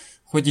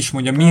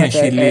milyen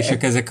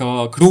sérülések, ezek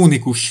a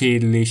krónikus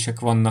sérülések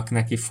vannak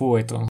neki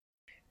folyton.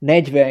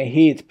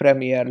 47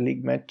 Premier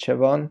League meccse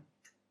van,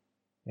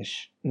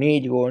 és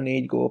 4 gól,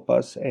 4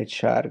 gólpassz, 1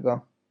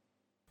 sárga.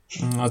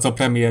 Az a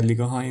Premier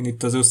League, ha én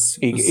itt az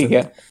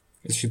igen.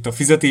 És itt a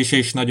fizetése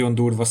is nagyon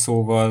durva,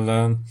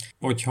 szóval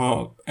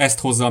hogyha ezt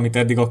hozza, amit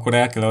eddig, akkor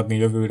el kell adni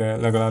jövőre,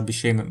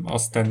 legalábbis én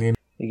azt tenném.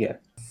 Igen.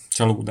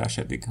 Csalódás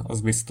eddig,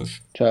 az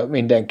biztos. Csak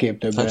mindenképp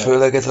többre. Hát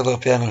főleg ez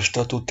alapján a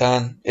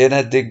statután. Én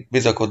eddig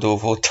bizakodó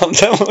voltam,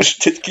 de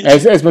most egy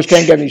kicsit... Ez most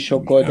engem is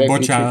sokkolt.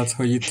 Bocsánat,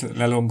 hogy itt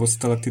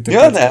lelomboztalak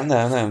titeket. Ja,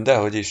 nem,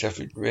 dehogy is,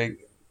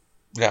 még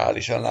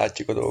reálisan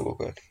látjuk a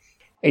dolgokat.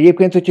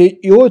 Egyébként, hogyha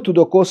jól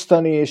tudok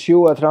osztani, és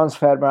jó a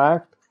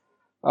transfermarkt,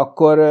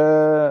 akkor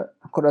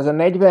az a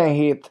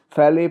 47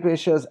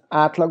 fellépés az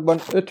átlagban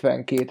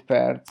 52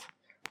 perc.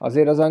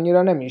 Azért az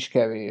annyira nem is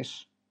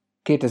kevés.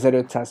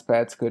 2500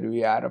 perc körül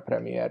jár a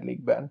Premier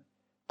League-ben.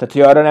 Tehát,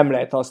 hogy arra nem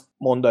lehet azt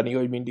mondani,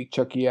 hogy mindig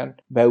csak ilyen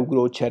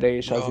beugró csere,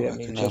 és azért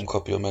nincs. Nem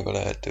kapja meg a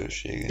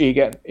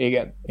lehetőséget.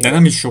 Igen. De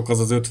nem is sok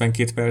az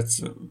 52 perc.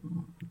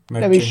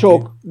 Nem is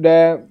sok,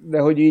 de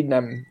hogy így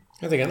nem.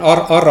 Hát igen,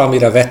 arra,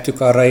 amire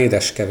vettük, arra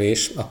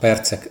édeskevés a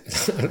percek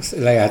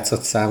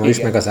lejátszott száma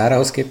is, meg az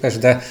árához képest,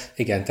 de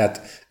igen,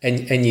 tehát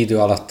ennyi idő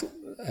alatt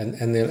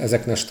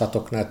ezeknél a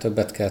statoknál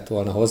többet kellett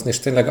volna hozni, és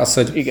tényleg az,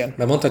 hogy igen.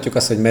 Mert mondhatjuk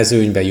azt, hogy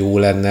mezőnyben jó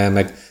lenne,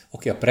 meg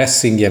oké, a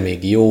pressingje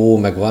még jó,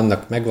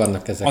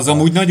 megvannak ezek az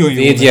amúgy nagyon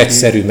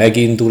védjegyszerű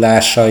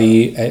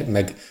megindulásai,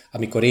 meg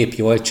amikor épp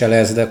jól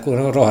cselez, de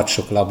akkor rohadt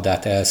sok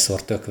labdát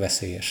elszór tök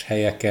veszélyes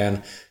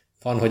helyeken,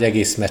 van, hogy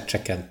egész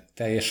meccseken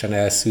teljesen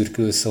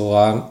elszürkül,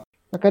 szóval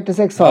hát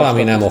ezek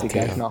valami nem oké.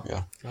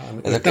 Ja.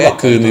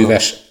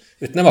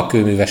 Őt nem a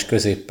kőműves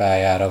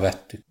középpályára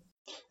vettük.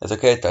 Ez a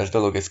Keïtás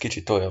dolog, ez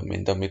kicsit olyan,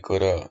 mint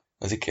amikor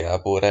az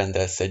IKEA-ból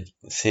rendelsz egy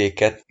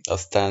széket,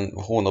 aztán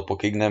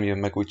hónapokig nem jön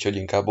meg, úgyhogy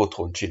inkább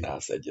otthon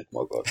csinálsz egyet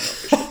magadnak.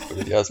 És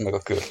akkor ugye az meg a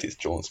Curtis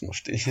Jones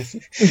most így.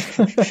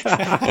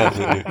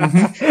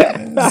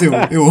 Ez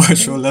jó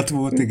hasonlat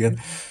volt, igen.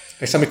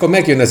 És amikor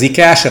megjön az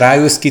IKEA-s,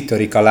 ráülsz,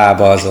 kitörik a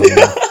lába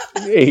azonnal.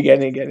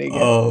 Igen.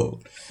 Oh.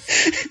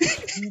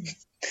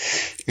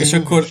 És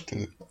akkor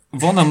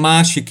van a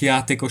másik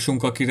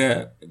játékosunk,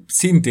 akire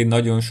szintén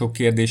nagyon sok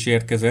kérdés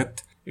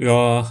érkezett. Ő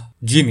a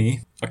Ginny,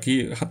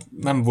 aki hát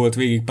nem volt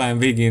végig pályán,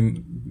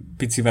 végén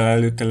picivel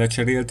előtte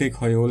lecserélték,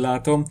 ha jól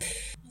látom.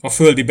 A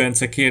Földi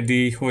Bence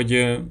kérdi,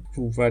 hogy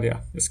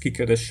várjál, ezt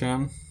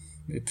kikeresem.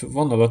 Itt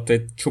van alatt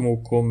egy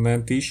csomó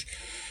komment is.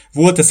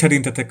 Volt-e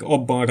szerintetek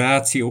abban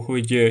ráció,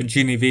 hogy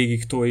Ginny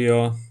végig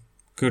tolja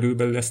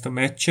körülbelül ezt a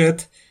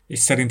meccset, és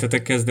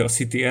szerintetek kezd a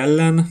City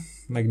ellen,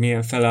 meg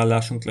milyen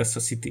felállásunk lesz a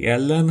City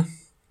ellen?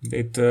 De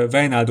itt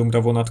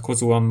Wijnaldumra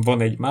vonatkozóan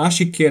van egy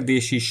másik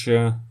kérdés is.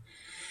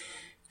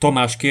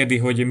 Tamás kérdi,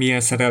 hogy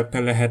milyen szerepe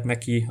lehet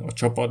neki a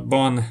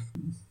csapatban.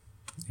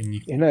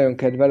 Ennyi. Én nagyon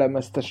kedvelem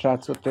ezt a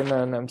srácot, én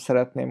nagyon nem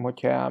szeretném,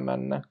 hogyha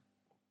elmenne.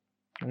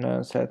 Én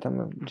nagyon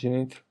szeretem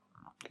Ginnyt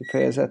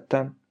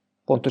kifejezetten.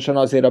 Pontosan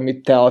azért,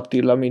 amit te,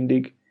 Attila,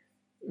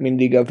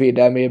 mindig a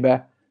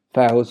védelmébe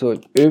felhozol,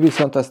 hogy ő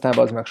viszont aztán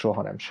az meg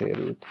soha nem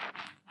sérült.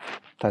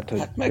 Tehát, hogy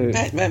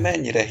hát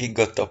mennyire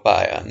higgadt a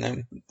pályán,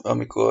 nem?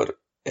 Amikor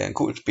ilyen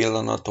kulcs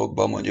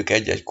pillanatokban, mondjuk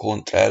egy-egy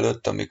kontra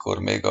előtt, amikor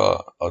még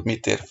a mi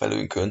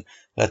térfelünkön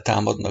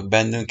letámadnak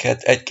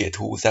bennünket, egy-két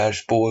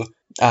húzásból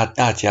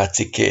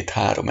átjátszik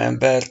 2-3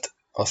 embert,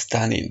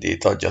 aztán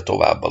indít, adja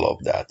tovább a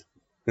labdát.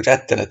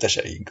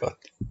 Rettenetesen higgadt.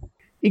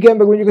 Igen,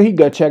 meg mondjuk a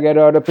higgadtság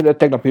erre arra például a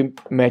tegnapi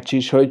meccs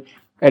is, hogy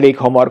elég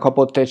hamar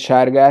kapott egy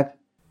sárgát,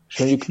 és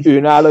mondjuk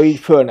őnála így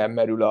föl nem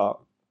merül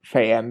a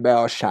fejembe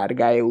a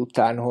sárgája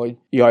után, hogy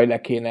jaj,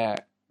 le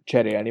kéne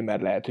cserélni,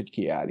 mert lehet, hogy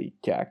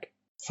kiállítják.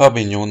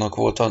 Fabinhónak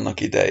volt annak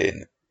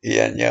idején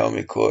ilyenje,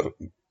 amikor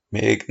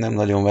még nem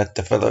nagyon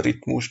vette fel a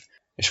ritmust,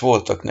 és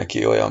voltak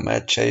neki olyan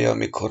meccsei,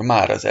 amikor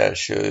már az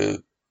első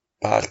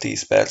pár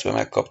 10 percben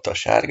megkapta a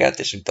sárgát,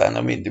 és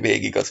utána mindig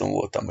végig azon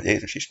voltam, hogy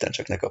Jézus Isten,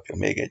 csak ne kapjon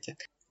még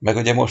egyet. Meg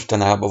ugye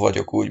mostanában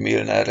vagyok úgy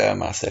Milnerrel,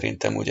 már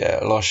szerintem ugye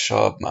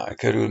lassabb, már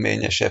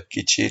körülményesebb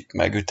kicsit,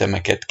 meg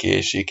ütemeket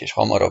késik, és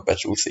hamarabb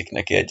becsúszik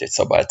neki egy-egy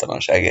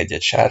szabálytalanság,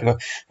 egy-egy sárga.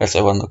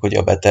 Persze vannak ugye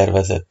a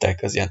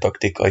betervezettek, az ilyen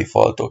taktikai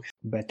faltok.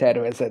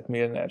 Betervezett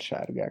Milner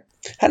sárgák.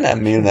 Hát nem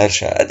Milner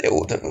sárga,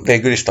 jó, de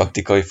végül is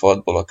taktikai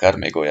faltból akár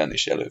még olyan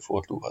is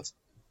előfordulhat.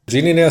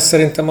 Ginnynél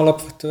szerintem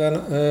alapvetően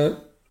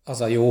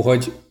az a jó,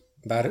 hogy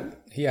bár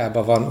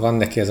hiába van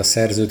neki ez a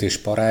szerződés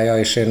parája,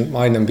 és én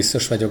majdnem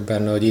biztos vagyok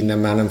benne, hogy innen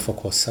már nem fog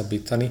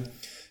hosszabbítani,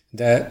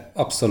 de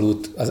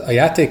abszolút a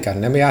játékán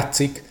nem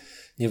játszik,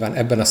 nyilván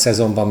ebben a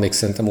szezonban még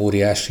szerintem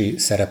óriási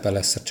szerepe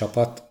lesz a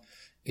csapat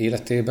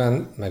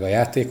életében, meg a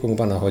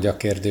játékunkban, ahogy a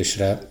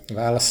kérdésre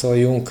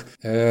válaszoljunk.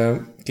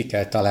 Ki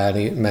kell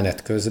találni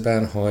menet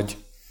közben, hogy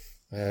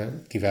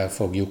kivel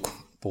fogjuk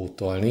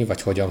pótolni,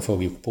 vagy hogyan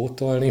fogjuk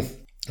pótolni,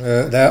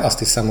 de azt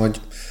hiszem, hogy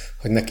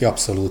neki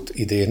abszolút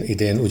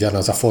idén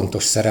ugyanaz a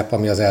fontos szerep,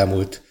 ami az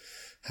elmúlt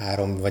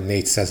 3 vagy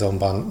 4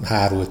 szezonban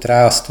hárult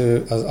rá,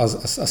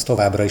 azt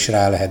továbbra is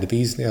rá lehet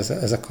bízni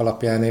ezek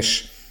alapján,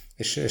 és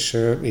és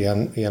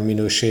ilyen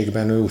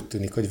minőségben ő úgy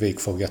tűnik, hogy végig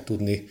fogja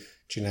tudni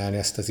csinálni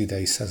ezt az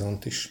idei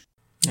szezont is.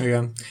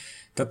 Igen.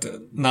 Tehát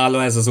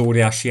nála ez az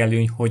óriási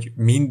előny, hogy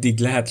mindig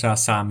lehet rá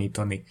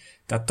számítani.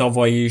 Tehát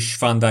tavaly is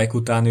Van Dijk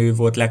után ő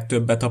volt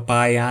legtöbbet a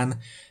pályán,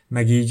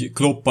 meg így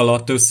Klopp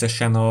alatt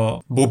összesen a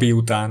Bobby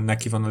után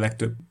neki van a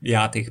legtöbb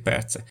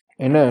játékperce.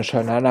 Én nagyon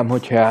sajnálnám,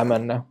 hogyha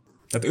elmenne.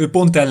 Tehát ő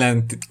pont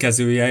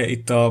ellenkezője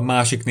itt a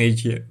másik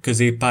 4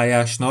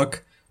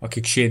 középpályásnak,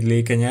 akik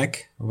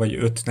sérülékenyek, vagy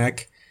 5-nek.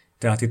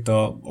 Tehát itt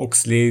a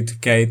Oxlade,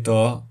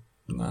 Keïta,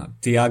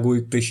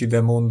 Thiago-t is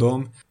ide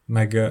mondom,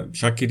 meg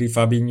Shaqiri,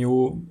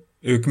 Fabinho,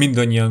 ők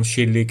mindannyian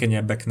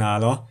sérülékenyebbek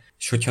nála,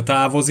 és hogyha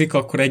távozik,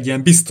 akkor egy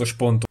ilyen biztos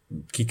pont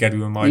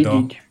kikerül majd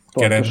így,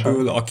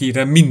 keretből,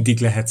 akire mindig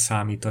lehet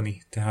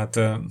számítani. Tehát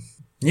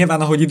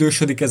nyilván, ahogy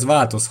idősödik, ez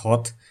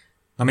változhat,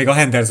 na még a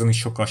Henderson is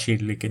sokkal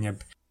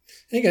sérülékenyebb.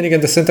 Igen,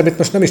 de szerintem itt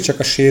most nem is csak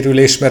a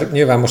sérülés, mert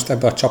nyilván most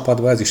ebbe a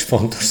csapatba ez is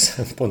fontos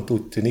szempont,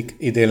 úgy tűnik,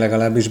 idén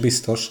legalábbis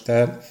biztos,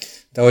 de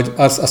hogy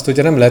azt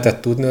ugye nem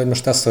lehetett tudni, hogy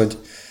most az, hogy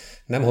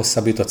nem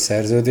hosszabbított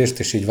szerződést,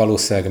 és így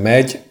valószínűleg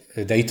megy,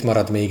 de itt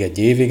marad még egy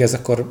évig, ez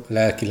akkor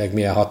lelkileg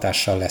milyen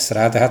hatással lesz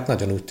rá, de hát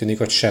nagyon úgy tűnik,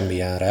 hogy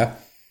semmilyenre,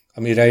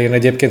 amire én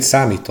egyébként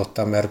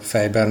számítottam, mert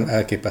fejben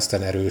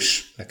elképesztően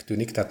erősnek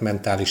tűnik, tehát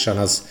mentálisan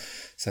az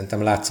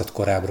szerintem látszott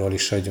korábbról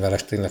is, hogy vele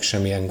tényleg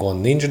semmilyen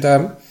gond nincs,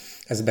 de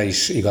ez be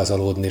is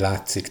igazolódni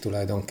látszik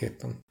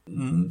tulajdonképpen.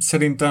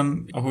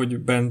 Szerintem, ahogy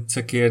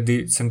Bence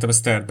kérdi, szerintem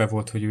ez tervbe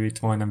volt, hogy ő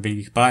itt majdnem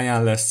végig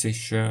pályán lesz,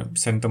 és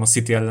szerintem a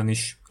City ellen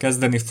is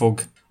kezdeni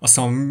fog.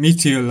 Aztán a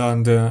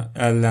Midtjylland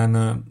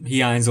ellen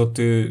hiányzott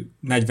ő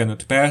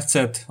 45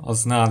 percet,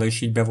 az nála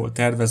is így be volt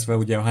tervezve,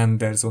 ugye a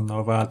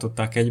Hendersonnal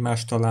váltották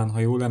egymást talán, ha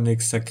jól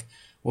emlékszek.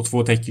 Ott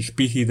volt egy kis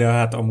pihi, de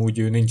hát amúgy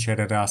ő nincs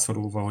erre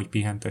rászorulva, hogy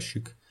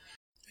pihentessük.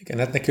 Igen,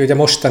 hát neki ugye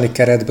mostani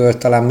keretből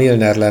talán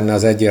Milner lenne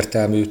az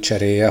egyértelmű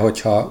cseréje,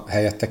 hogyha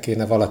helyette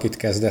kéne valakit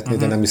kezdetni,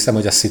 de nem hiszem,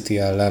 hogy a City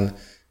ellen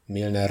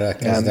Milnerrel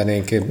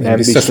kezdenénk. Én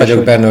biztos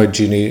vagyok benne, hogy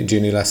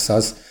Gini lesz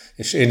az,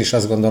 és én is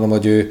azt gondolom,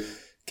 hogy ő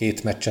 2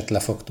 meccset le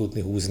fog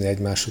tudni húzni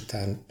egymás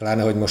után.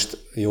 Pláne, hogy most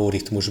jó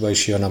ritmusba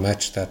is jön a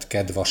meccs, tehát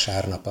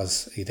kedd-vasárnap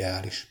az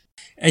ideális.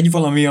 Egy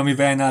valami, ami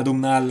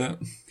Wijnaldumnál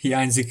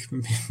hiányzik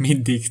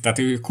mindig, tehát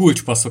ő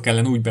kulcspasszok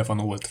ellen úgy be van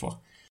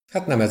oltva.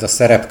 Hát nem ez a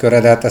szerepköre,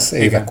 de hát ezt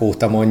évek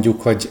óta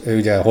mondjuk, hogy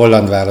ugye a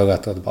holland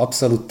válogatottban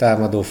abszolút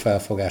támadó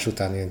felfogás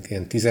után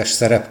ilyen 10-es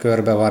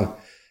szerepkörbe van,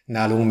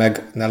 nálunk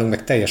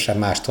meg teljesen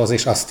mást hoz,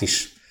 és azt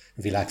is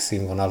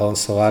világszínvonalon,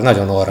 szóval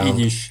nagyon allround.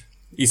 Így is.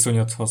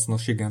 Iszonyat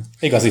hasznos, igen.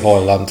 Igazi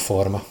holland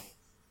forma.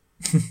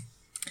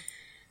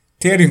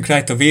 Térjünk rá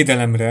itt a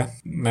védelemre,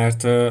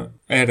 mert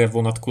erre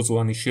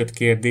vonatkozóan is jött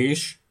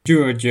kérdés.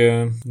 György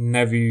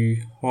nevű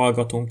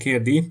hallgatón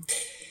kérdi.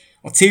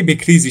 A CB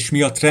krízis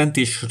miatt Trent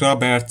és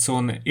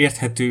Robertson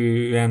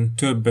érthetően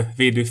több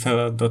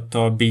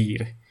védőfeladattal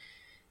bír.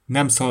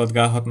 Nem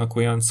szaladgálhatnak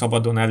olyan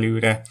szabadon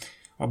előre.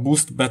 A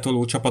boost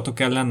betoló csapatok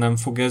ellen nem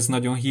fog ez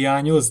nagyon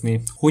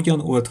hiányozni? Hogyan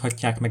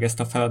oldhatják meg ezt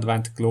a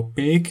feladványt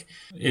Kloppék,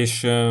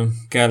 és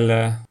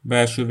kell-e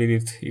belső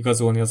védőt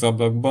igazolni az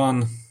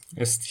ablakban?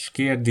 Ezt is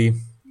kérdi.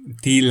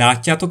 Ti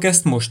látjátok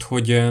ezt most,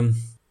 hogy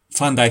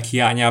Van Dijk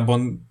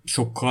hiányában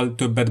sokkal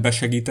többet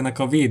besegítenek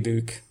a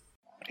védők?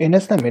 Én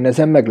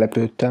ezen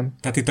meglepődtem.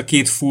 Tehát itt a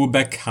 2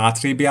 fullback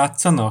hátrébb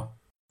játszana?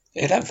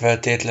 Én nem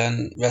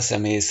feltétlen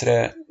veszem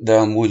észre, de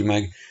amúgy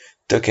meg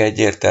tök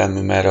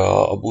egyértelmű, mert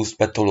a boost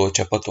betoló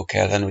csapatok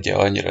ellen ugye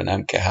annyira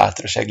nem kell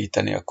hátra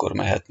segíteni, akkor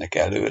mehetnek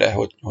előre,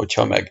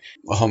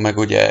 ha meg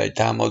ugye egy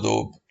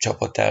támadó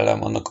csapat ellen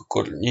vannak,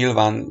 akkor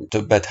nyilván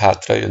többet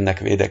hátra jönnek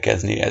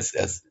védekezni, ez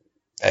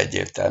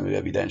egyértelmű,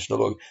 evidens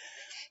dolog.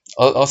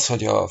 Az,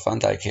 hogy a Van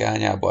Dijk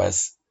hiányában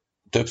ez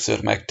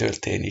többször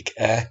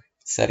megtörténik-e,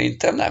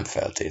 szerintem nem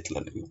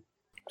feltétlenül.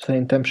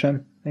 Szerintem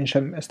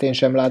sem. Ezt én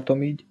sem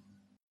látom így.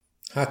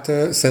 Hát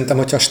szerintem,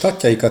 hogyha a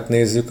statjaikat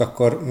nézzük,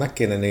 akkor meg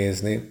kéne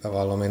nézni,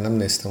 bevallom, én nem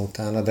néztem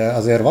utána, de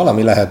azért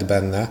valami lehet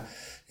benne,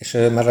 és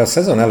már a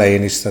szezon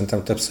elején is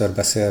szerintem többször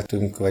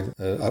beszéltünk, vagy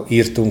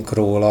írtunk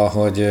róla,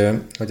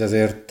 hogy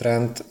azért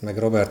Trent meg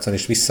Robertson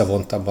is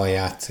visszavontabban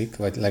játszik,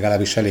 vagy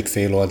legalábbis elég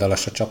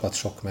féloldalas a csapat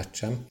sok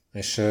meccsen.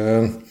 És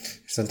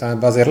szerintem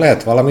ebben azért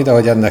lehet valami, de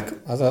hogy ennek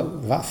az a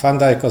Van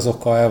Dijk az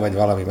oka-e, vagy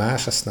valami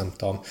más, azt nem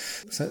tudom.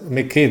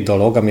 Még 2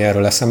 dolog, ami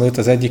erről eszembe jut,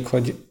 az egyik,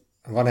 hogy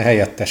van-e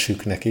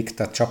helyettesük nekik,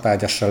 tehát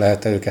csapágyasra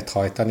lehet-e őket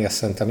hajtani, azt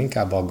szerintem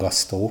inkább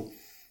aggasztó.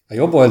 A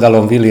jobb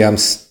oldalon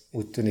Williams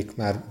úgy tűnik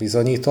már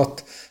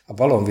bizonyított, a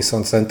balon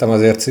viszont szerintem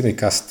azért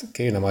Cimikast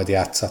kéne majd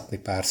játszatni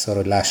párszor,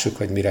 hogy lássuk,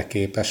 hogy mire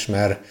képes,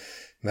 mert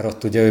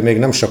ott ugye ő még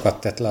nem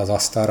sokat tett le az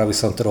asztalra,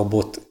 viszont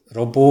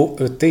Robó,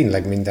 ő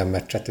tényleg minden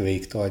meccset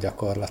végigtol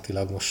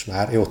gyakorlatilag most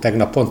már. Jó,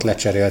 tegnap pont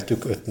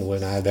lecseréltük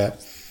 5-0-nál, de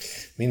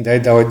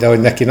mindegy, de hogy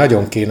neki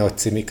nagyon kéne, hogy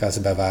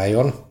Cimikast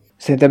beváljon.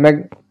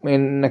 Szerintem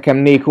nekem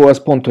Néko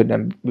az pont, hogy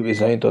nem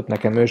bizonyított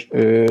nekem,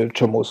 ő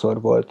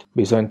csomószor volt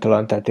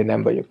bizonytalan, tehát én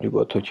nem vagyok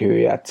nyugodt, hogy ő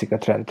játszik a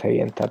Trent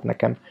helyén, tehát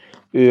nekem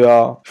ő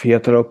a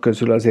fiatalok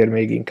közül azért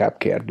még inkább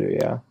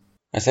kérdőjel.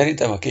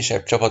 Szerintem a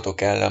kisebb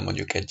csapatok ellen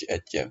mondjuk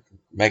egy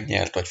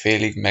megnyert vagy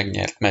félig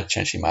megnyert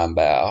meccsen simán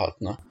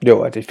beállhatna.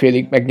 Jó, hát egy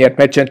félig megnyert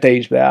meccsen te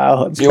is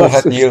beállhatsz. Jó,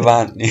 hát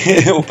nyilván,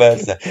 jó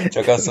persze,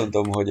 csak azt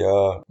mondom,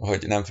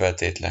 hogy nem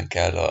feltétlen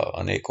kell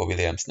a Nico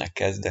Williamsnek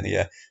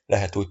kezdenie,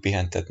 lehet úgy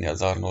pihentetni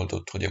az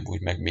Arnoldot, hogy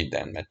amúgy meg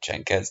minden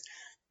meccsen kezd,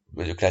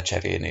 mondjuk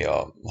lecserélni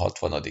a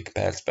 60.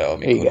 percbe,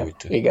 amikor igen, úgy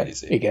tűnik.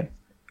 Igen.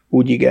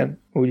 Úgy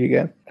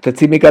igen. Hát a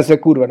Cimikas egy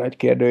kurva nagy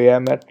kérdőjel,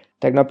 mert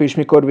tegnap is,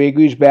 mikor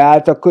végül is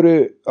beállt, akkor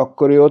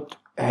ő ott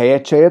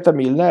helyet cserélt a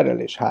Milnerrel,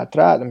 és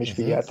hátra, nem is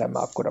figyeltem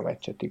már akkor a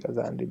meccset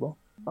igazándiból.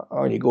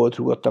 Annyi gólt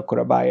rúgott akkor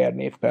a Bayern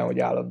névben, hogy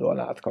állandóan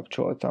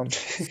átkapcsoltam.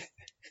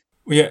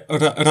 Ugye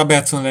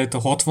Robertson lejött a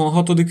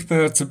 66.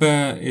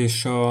 percbe,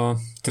 és a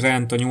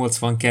Trent a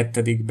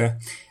 82-be,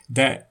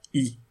 de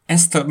így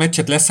ezt a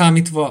meccset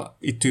leszámítva,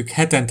 itt ők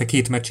hetente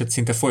 2 meccset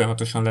szinte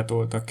folyamatosan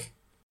letoltak.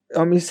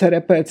 Ami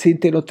szerepelt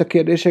szintén ott a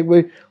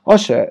kérdésekben, hogy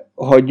azt se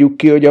hagyjuk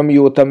ki, hogy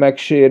amióta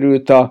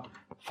megsérült a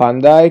Van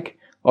Dijk,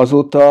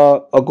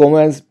 azóta a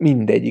Gomez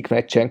mindegyik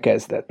meccsen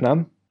kezdett,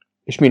 nem?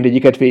 És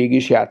mindegyiket végig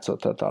is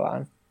játszotta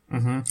talán.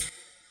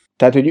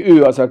 Tehát, hogy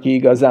ő az, aki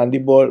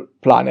igazándiból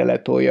pláne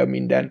letolja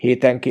minden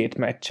héten 2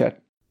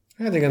 meccset.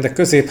 Hát igen, de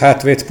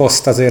közép-hátvéd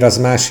poszt azért az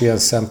más ilyen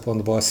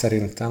szempontból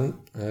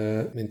szerintem,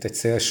 mint egy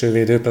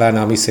szélsővédő,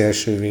 pláne a mi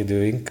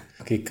szélsővédőink,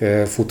 akik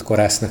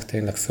futkorásznak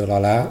tényleg föl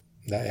alá,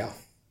 de ja.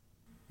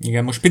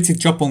 Igen, most picit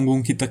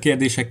csapongunk itt a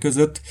kérdések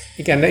között.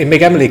 Igen, én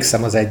még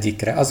emlékszem az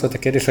egyikre. Az volt a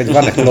kérdés, hogy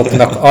van-e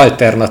Kloppnak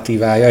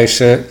alternatívája,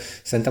 és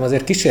szerintem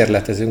azért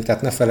kísérletezünk,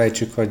 tehát ne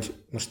felejtsük, hogy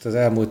most az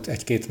elmúlt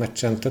 1-2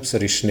 meccsen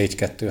többször is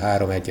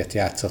 4-2-3-1-et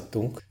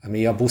játszottunk,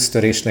 ami a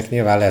boostörésnek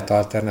nyilván lehet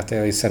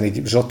alternatíva, hiszen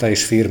így Zsota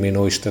és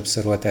Firmino is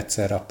többször volt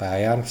egyszerre a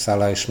pályán,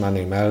 Salah és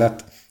Mané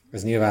mellett.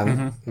 Ez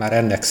nyilván már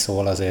ennek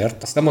szól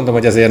azért. Azt nem mondom,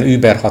 hogy ez ilyen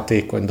über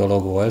hatékony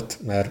dolog volt,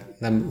 mert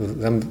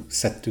nem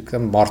szedtük,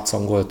 nem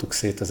marcangoltuk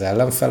szét az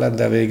ellenfelet,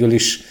 de végül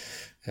is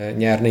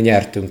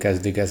nyertünk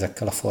eddig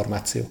ezekkel a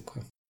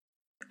formációkkal.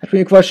 Hát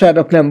mondjuk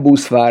vasárnap nem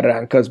busz vár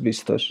ránk, az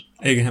biztos.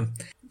 Igen.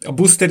 A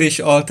boosterés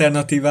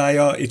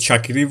alternatívája itt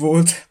Shaqiri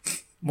volt,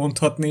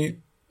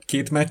 mondhatni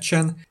 2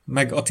 meccsen,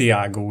 meg a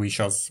Thiago is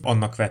az,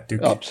 annak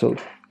vettük.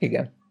 Abszolút.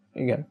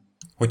 Igen.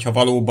 Hogyha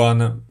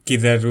valóban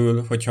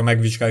kiderül, hogyha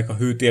megvizsgáljuk a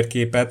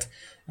hőtérképet,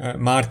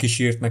 Márk is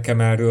írt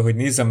nekem erről, hogy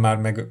nézzem már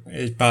meg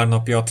egy pár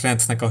napja a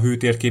Trentnek a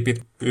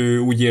hőtérképét, ő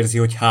úgy érzi,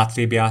 hogy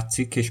hátrébb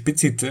játszik, és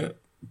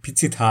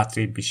picit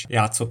hátrébb is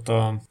játszott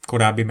a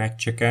korábbi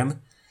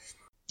meccseken.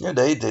 Ja,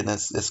 de idén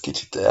ez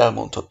kicsit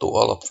elmondható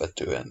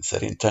alapvetően.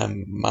 Szerintem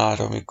már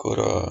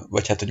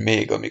vagy hát, hogy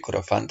még amikor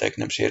a Van Dijk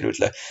nem sérült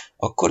le,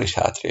 akkor is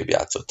hátrébb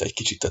játszott egy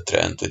kicsit a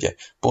Trent, ugye.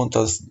 Pont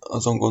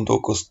azon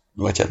gondolkoztam,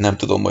 vagy hát nem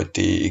tudom, hogy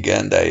ti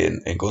igen, de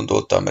én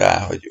gondoltam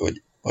rá,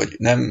 hogy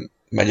nem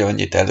megy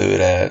annyit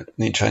előre,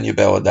 nincs annyi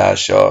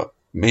beadása,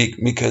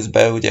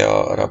 miközben ugye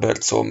a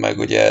Robertson meg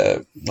ugye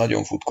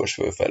nagyon futkos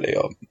fölfelé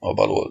a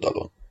bal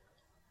oldalon.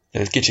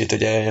 Ez kicsit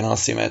ugye ilyen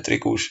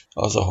aszimmetrikus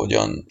az,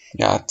 ahogyan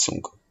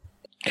játszunk.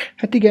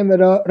 Hát igen,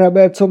 mert a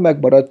Robertson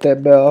megmaradt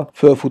ebbe a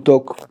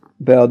fölfutok,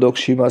 beadok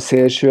sima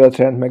szélső, a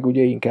Trent meg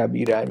ugye inkább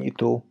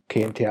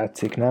irányítóként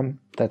játszik,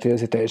 nem? Tehát, hogy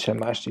azért teljesen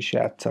mást is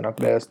játszanak,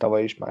 de ezt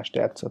tavaly is mást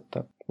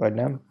játszottak, vagy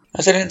nem?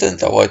 Hát szerintem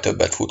tavaly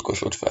többet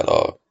futkosott fel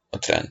a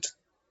Trent,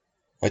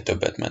 vagy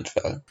többet ment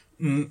fel.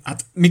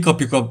 Hát mi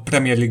kapjuk a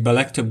Premier League-ben a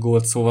legtöbb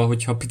gólt, szóval,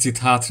 hogyha picit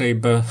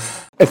hátrébb...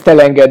 Ezt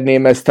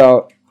elengedném,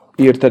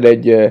 írtad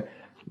egy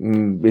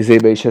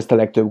vizébe is ezt a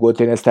legtöbb gólt,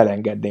 én ezt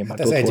elengedném. Hát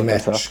ez egy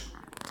meccs.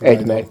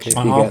 Egy meccs,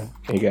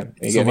 igen.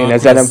 Szóval én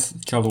ezzel nem...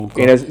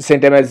 csalóka.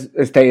 Szerintem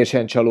ez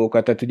teljesen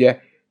csalóka. Tehát ugye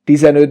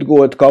 15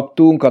 gólt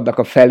kaptunk, annak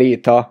a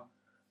felét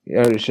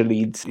és a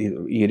Leeds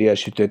írja a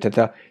sütőt.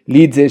 Tehát a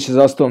Leeds és az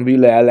Aston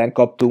Villa ellen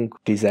kaptunk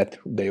 10,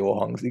 de jól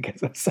hangzik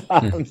ez a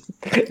szám.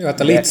 Jó, hát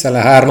a Leeds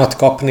ellen 3-at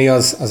kapni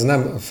az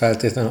nem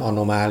feltétlenül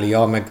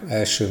anomália, meg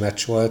első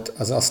meccs volt.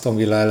 Az Aston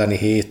Villa elleni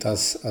 7,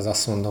 az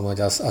azt mondom,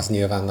 hogy az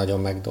nyilván nagyon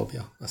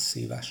megdobja, az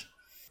szívás.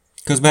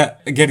 Közben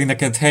Geri,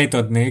 neked helyt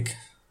adnék,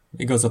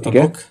 igazat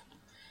adok,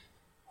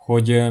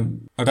 hogy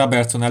a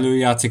Robertson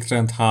előjátszik,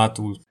 Trent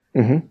hátul.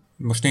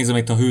 Most nézem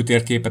itt a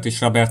hőtérképet,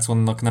 és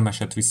Robertsonnak nem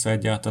esett vissza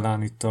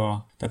egyáltalán itt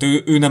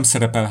Tehát ő nem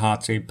szerepel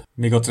hátrébb,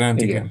 még a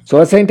Trent igen.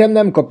 Szóval szerintem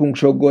nem kapunk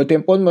sok gólt.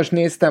 Én pont most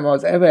néztem,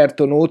 az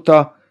Everton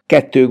óta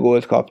 2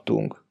 gólt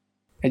kaptunk.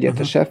 Egyet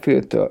a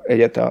Sheffieldtől,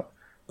 egyet a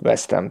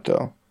West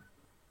Hamtől.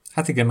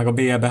 Hát igen, meg a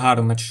BL-ben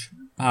 3 meccs,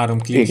 3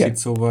 clean sheet,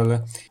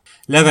 szóval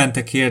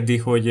Levente kérdi,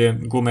 hogy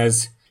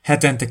Gomez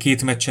hetente 2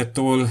 meccset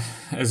tol,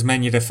 ez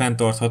mennyire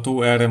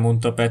fenntartható? Erre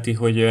mondta Peti,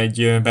 hogy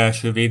egy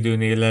belső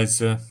védőnél ez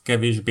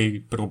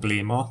kevésbé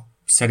probléma.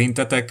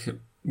 Szerintetek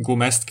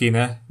Gomezt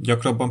kéne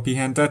gyakrabban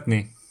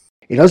pihentetni?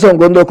 Én azon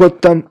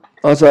gondolkodtam,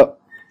 az a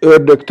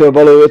ördögtől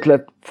való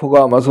ötlet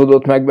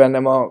fogalmazódott meg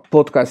bennem a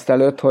podcast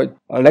előtt, hogy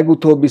a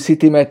legutóbbi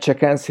City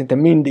meccseken szinte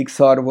mindig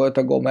szar volt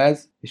a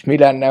Gomez, és mi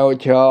lenne,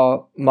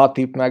 hogyha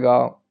Matip meg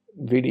a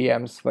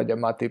Williams, vagy a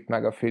Matip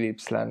meg a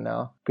Phillips lenne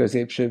a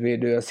középső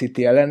védő a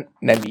City ellen.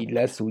 Nem így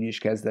lesz, úgy is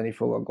kezdeni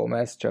fog a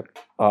Gomez, csak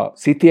a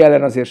City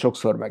ellen azért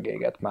sokszor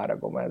megégett már a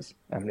Gomez,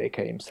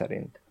 emlékeim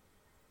szerint.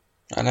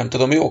 Hát nem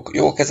tudom,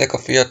 jók ezek a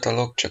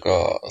fiatalok, csak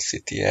a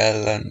City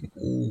ellen.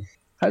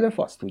 Hát de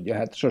fasz tudja,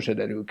 hát sose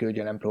derül ki,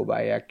 hogyha nem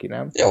próbálják ki,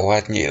 nem? Jó,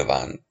 hát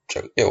nyilván.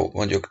 Csak jó,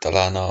 mondjuk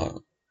talán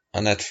a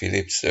Ned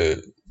Phillips,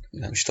 ő,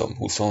 nem is tudom,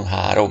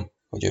 23,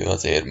 hogy ő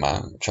azért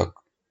már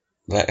csak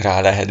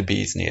rá lehet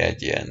bízni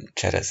egy ilyen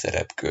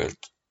csereszerepkört,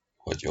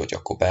 hogy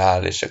akkor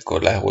beáll, és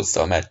akkor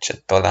lehozza a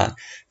meccset talán,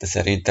 de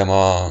szerintem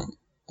a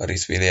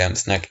Rhys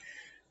Williamsnek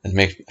ez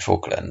még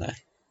sok lenne.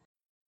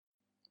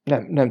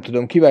 Nem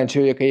tudom, kíváncsi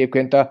vagyok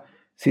egyébként a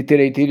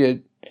City-re, itt írja,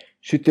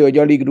 Sütő, hogy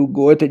alig rúg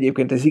gólt,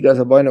 egyébként ez igaz,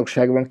 a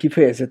bajnokságban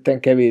kifejezetten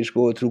kevés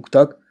gólt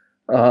rúgtak,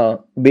 a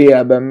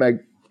BL-ben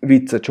meg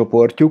vicc a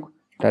csoportjuk,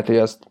 tehát hogy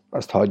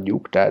azt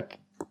hagyjuk, tehát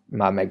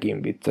már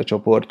megint vicc a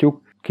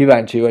csoportjuk.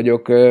 Kíváncsi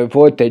vagyok,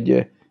 volt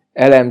egy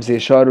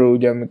elemzés arról,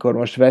 ugye, amikor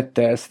most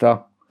vette ezt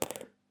a...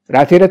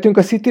 Rátérhetünk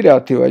a City-re,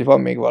 Atti, vagy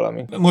van még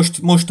valami?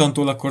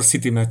 Mostantól akkor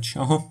City meccs,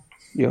 aha.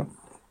 Jó.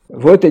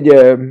 Volt egy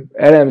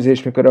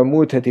elemzés, mikor a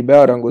múlt heti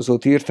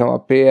bearangozót írtam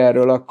a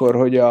PR-ről, akkor,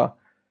 hogy a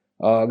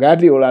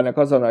Guardiolának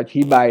az a nagy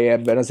hibája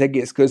ebben az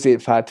egész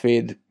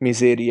középhátvéd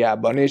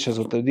mizériában, és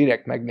azóta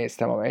direkt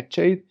megnéztem a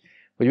meccseit,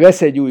 hogy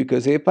vesz egy új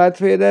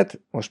középhátvédet,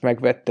 most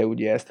megvette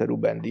ugye ezt a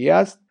Ruben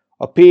Díazt,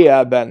 a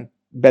PL-ben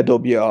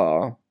bedobja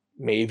a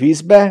mély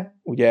vízbe,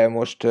 ugye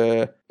most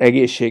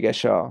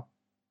egészséges a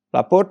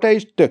Laporte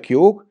is, tök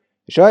jók,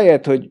 és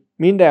ahelyett, hogy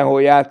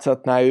mindenhol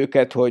játszatná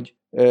őket, hogy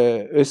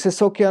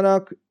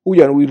összeszokjanak,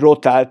 ugyanúgy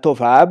rotál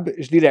tovább,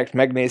 és direkt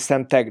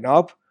megnéztem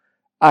tegnap,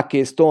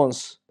 Ake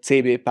Stones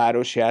CB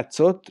páros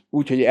játszott,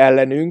 úgyhogy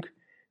ellenünk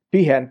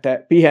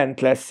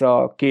pihent lesz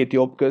a két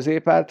jobb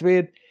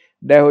középhátvéd,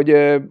 de hogy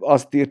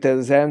azt írta ez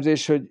az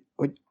elemzés,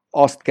 hogy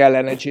azt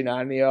kellene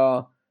csinálni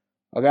a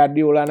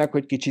Guardiolának,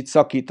 hogy kicsit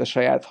szakít a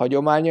saját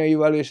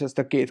hagyományaival, és ezt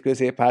a két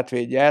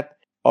középhátvédját,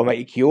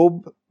 amelyik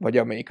jobb, vagy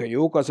amelyik a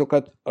jók,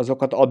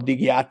 azokat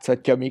addig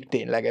játszatja, míg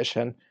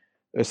ténylegesen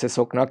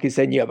összeszoknak,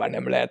 hiszen nyilván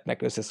nem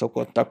lehetnek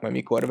összeszokottak, mert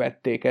mikor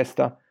vették ezt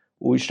a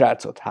új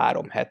srácot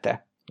 3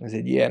 hete. Ez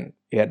egy ilyen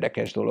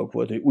érdekes dolog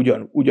volt, hogy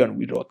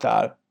ugyanúgy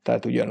rotál,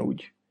 tehát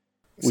ugyanúgy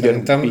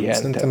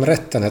Szerintem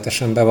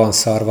rettenetesen be van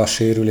szarva a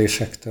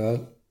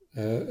sérülésektől.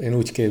 Én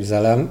úgy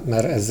képzelem,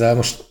 mert ezzel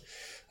most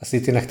a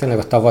Citynek tényleg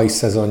a tavalyi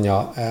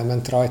szezonja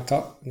elment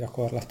rajta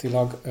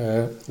gyakorlatilag.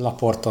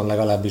 Laporton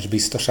legalábbis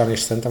biztosan, és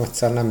szerintem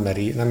egyszer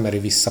nem meri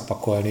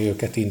visszapakolni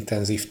őket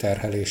intenzív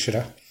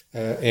terhelésre.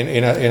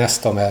 Én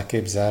ezt tudom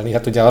elképzelni.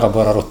 Hát ugye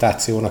arra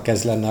rotációnak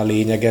ez lenne a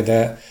lényege,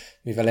 de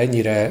mivel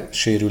ennyire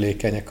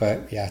sérülékenyek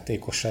a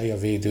játékosai, a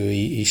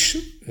védői is,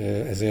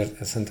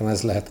 ezért szerintem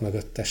ez lehet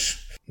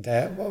mögöttes.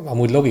 De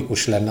amúgy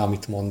logikus lenne,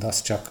 amit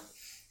mondasz, csak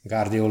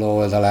Guardiola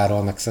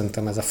oldaláról meg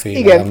szerintem ez a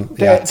félelem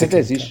játszik. Igen,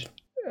 ez is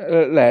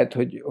lehet,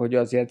 hogy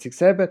az játszik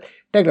szerepet.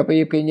 Tegnap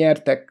egyébként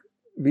nyertek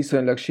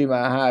viszonylag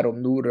simán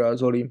 3-0-ra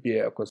az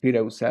olimpiaiakhoz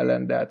Pireus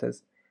ellen, de hát ez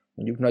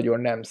mondjuk nagyon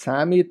nem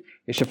számít,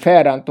 és a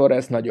Ferran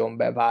Torres nagyon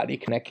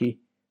beválik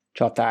neki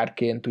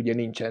csatárként, ugye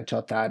nincsen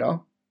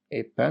csatára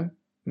éppen,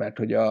 mert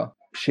hogy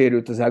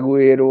sérült az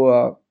Agüero,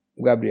 a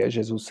Gabriel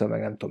Jesus-szal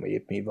meg nem tudom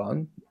épp mi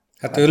van.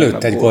 Hát ő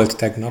lőtt egy gólt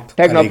tegnap.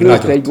 Tegnap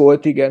lőtt egy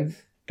gólt, igen.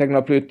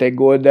 Tegnap lőtt egy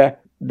gólt,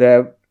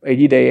 de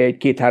egy ideje, egy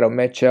 2-3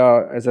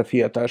 meccse ez a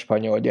fiatal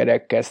spanyol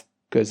gyerek kezd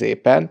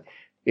középen,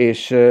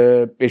 és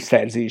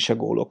szerzi is a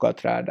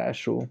gólokat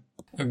ráadásul.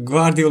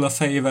 Guardiola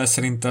fejével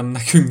szerintem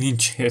nekünk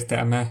nincs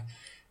értelme,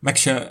 meg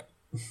se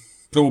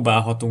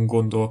próbálhatunk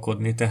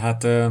gondolkodni,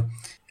 tehát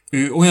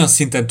ő olyan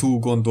szinten túl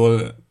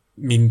gondol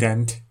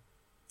mindent.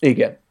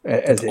 Igen.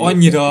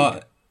 Annyira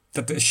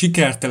tehát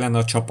sikertelen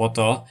a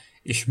csapata,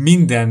 és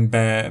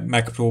mindenbe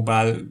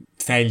megpróbál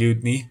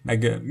fejlődni,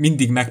 meg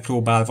mindig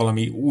megpróbál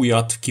valami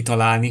újat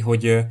kitalálni,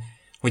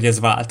 hogy ez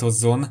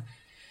változzon.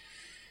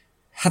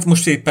 Hát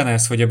most éppen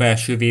ez, hogy a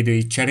belső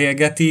védőit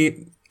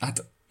cserélgeti,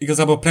 hát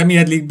igazából a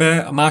Premier League-be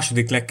a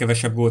második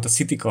legkevesebb gólt a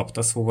City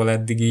kapta, szóval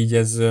eddig így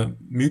ez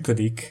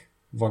működik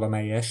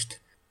valamelyest.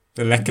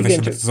 A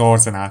legkevesebbet az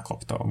Arsenal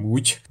kapta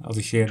amúgy, az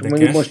is érdekes.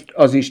 Mondjuk most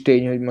az is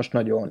tény, hogy most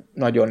nagyon,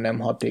 nagyon nem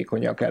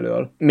hatékonyak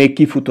elől. Még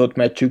kifutott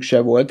meccsük se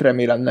volt,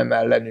 remélem nem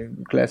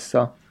ellenünk lesz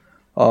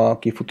a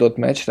kifutott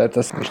meccs, tehát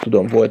azt most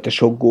tudom, volt egy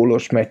sok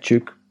gólos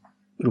meccsük,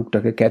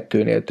 rúgtak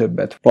 2-nél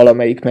többet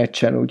valamelyik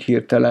meccsen úgy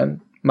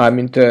hirtelen,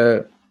 mármint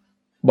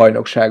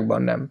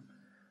bajnokságban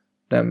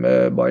nem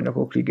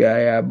bajnokok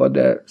ligájában,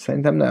 de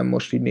szerintem nem,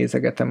 most így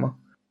nézegetem a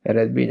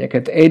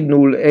eredményeket.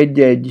 1-0,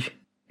 1-1,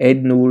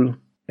 1-0,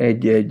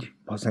 1-1,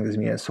 ez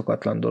milyen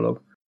szokatlan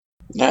dolog.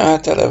 Na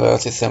hát eleve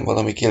azt hiszem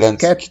valami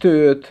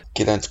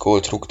 9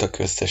 gólt rúgtak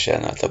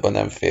összesen, általában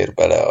nem fér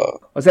bele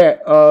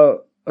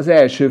az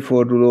első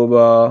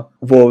fordulóban a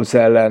Wolves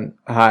ellen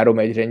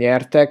 3-1-re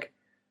nyertek,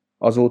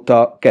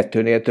 azóta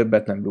 2-nél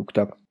többet nem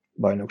rúgtak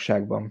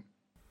bajnokságban.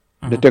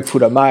 De tök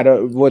fura,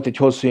 már volt egy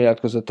hosszú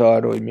nyilatkozat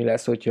arról, hogy mi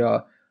lesz,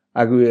 hogyha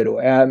Agüero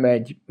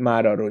elmegy,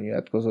 már arról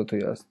nyilatkozott,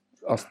 hogy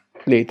azt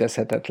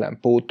létezhetetlen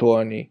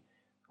pótolni,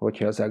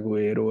 hogyha az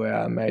Agüero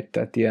elmegy,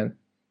 tehát ilyen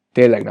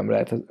tényleg nem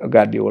lehet a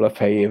Guardiola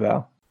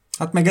fejével.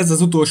 Hát meg ez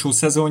az utolsó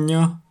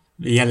szezonja,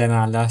 jelen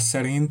állás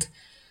szerint.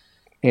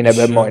 Én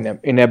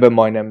ebben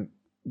majdnem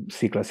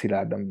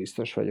sziklaszilárdan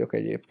biztos vagyok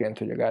egyébként,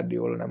 hogy a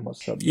Guardiola nem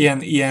hosszabb.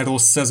 Ilyen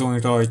rossz szezon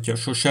rajtja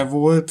sose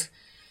volt.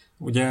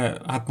 Ugye,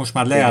 hát most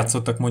már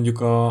lejátszottak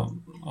mondjuk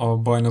a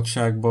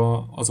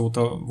bajnokságba,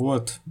 azóta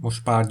volt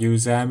most pár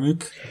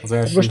győzelmük. Az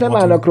első most nem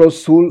állnak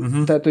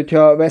rosszul, tehát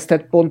hogyha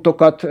vesztett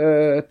pontokat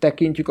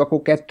tekintjük,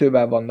 akkor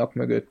 2-vel vannak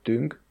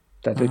mögöttünk.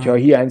 Tehát hogyha a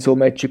hiányzó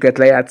meccsüket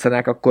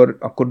lejátszanák,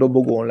 akkor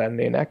dobogón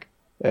lennének.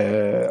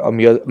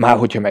 Már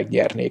hogyha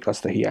megnyernék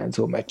azt a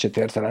hiányzó meccset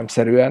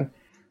értelemszerűen.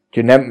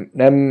 Úgyhogy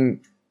nem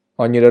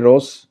annyira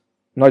rossz,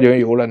 nagyon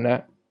jó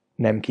lenne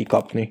nem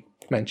kikapni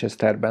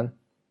Manchesterben.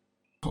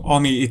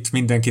 Ami itt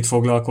mindenkit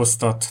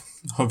foglalkoztat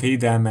a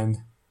védelmen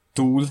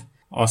túl,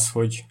 az,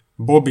 hogy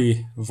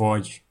Bobby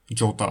vagy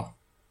Jota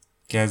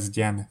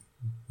kezdjen.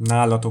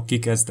 Nálatok ki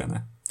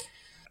kezdene?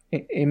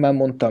 Én már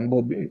mondtam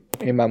Bobby.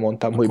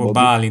 Hogy Bobby.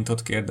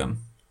 Bálintot kérdem.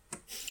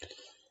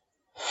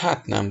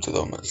 Hát nem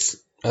tudom,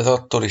 ez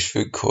attól is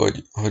függ,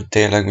 hogy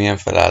tényleg milyen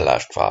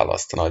felállást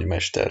választ a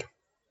nagymester.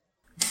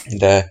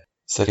 De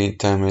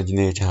szerintem egy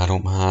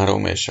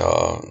 4-3-3 és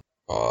a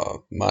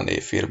Mané,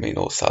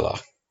 Firmino, Salah.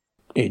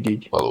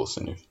 Így.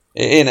 Valószínű.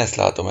 Én ezt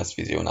látom, ezt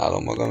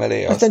vizionálom magam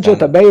elé. Aztán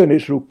Jota bejön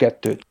és rúg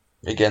 2.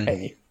 Igen.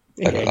 Ennyi.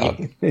 Legalább.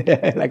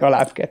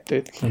 Legalább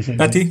 2.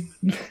 Peti?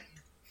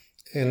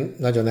 Én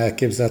nagyon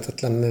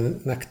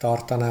elképzelhetetlennek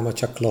tartanám,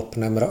 hogyha Klopp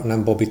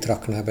nem Bobbyt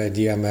rakná be egy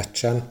ilyen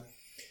meccsen.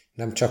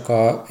 Nem csak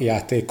a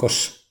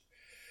játékos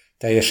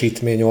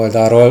teljesítmény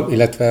oldalról,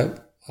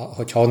 illetve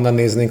hogyha onnan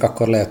néznénk,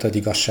 akkor lehet, hogy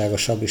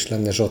igazságosabb is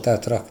lenne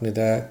Jotát rakni,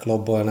 de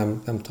Kloppból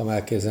nem tudom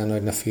elképzelni,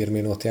 hogy ne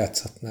Firminót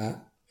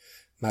játszhatná.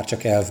 Már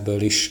csak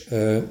elfből is.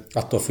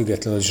 Attól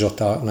függetlenül, hogy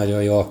Jota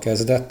nagyon jól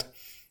kezdett.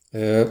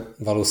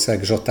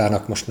 Valószínűleg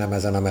Jotának most nem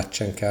ezen a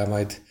meccsen kell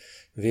majd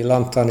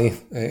villantani.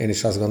 Én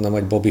is azt gondolom,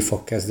 hogy Bobby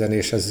fog kezdeni,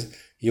 és ez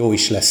jó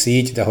is lesz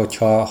így, de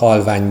hogyha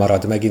halvány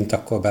marad megint,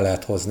 akkor be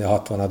lehet hozni a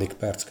 60.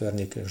 perc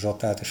környékén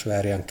Jotát, és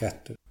verjen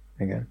 2.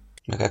 Igen.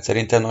 Meg hát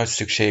szerintem nagy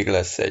szükség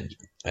lesz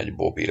egy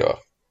Bobbyra.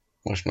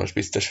 Most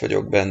biztos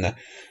vagyok benne.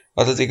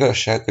 Az az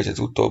igazság, hogy az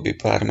utóbbi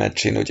pár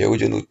meccsén ugye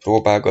ugyanúgy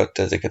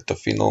próbálgatta ezeket a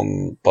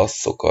finom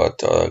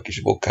passzokat, a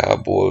kis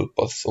bokából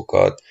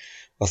passzokat,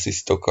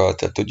 asszisztokat,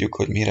 tehát tudjuk,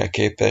 hogy mire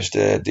képes,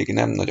 de eddig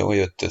nem nagyon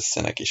jött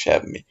össze neki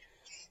semmi.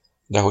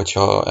 De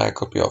hogyha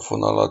elkapja a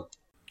fonalat...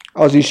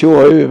 Az is jó,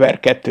 ha ő ver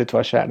 2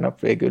 vasárnap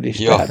végül is.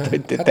 Ja, tehát,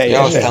 hogy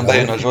ja aztán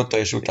bejön a Jota,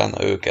 és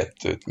utána ő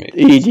 2 még.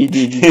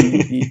 Így.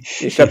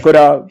 És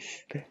akkor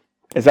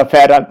ez a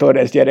Ferran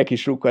Torres gyerek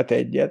is rúghat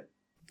egyet.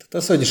 Tehát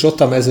az, hogy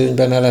Jota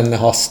mezőnyben ne lenne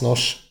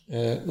hasznos,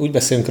 úgy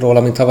beszélünk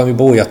róla, mintha valami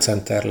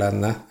bolyacenter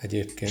lenne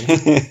egyébként.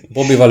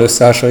 Bobbyval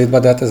összehasonlítva,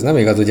 de hát ez nem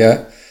igaz,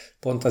 ugye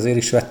pont azért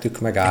is vettük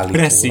meg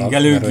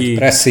állítólag.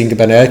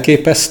 Pressingelő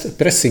gép.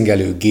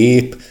 Pressingelő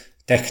gép,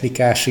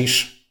 technikás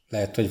is,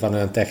 lehet, hogy van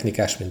olyan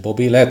technikás, mint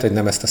Bobby, lehet, hogy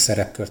nem ezt a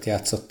szerepkört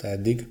játszotta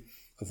eddig,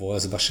 a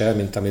Wolvesba se,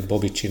 mint amit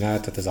Bobby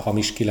csinált, tehát ez a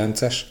hamis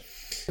 9-es.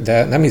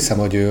 De nem hiszem,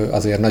 hogy ő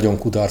azért nagyon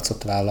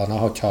kudarcot vállalna,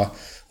 hogyha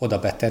oda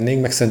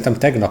betennénk, meg szerintem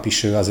tegnap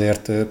is ő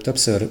azért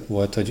többször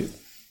volt, hogy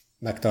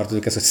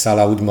megtartottuk ezt, hogy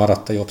Salah úgy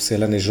maradt a jobb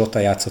szélen, és Jota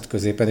játszott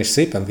középen, és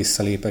szépen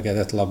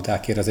visszalépegedett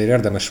labdákért, azért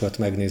érdemes volt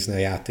megnézni a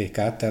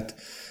játékát, tehát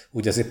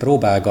úgy azért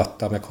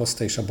próbálgatta, meg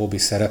hozta is a Bobby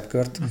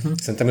szerepkört.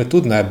 Szerintem ő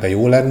tudna ebbe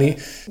jó lenni,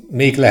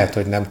 még lehet,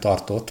 hogy nem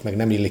tartott, meg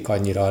nem illik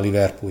annyira a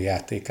Liverpool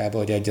játékába,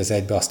 hogy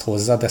 1-1 azt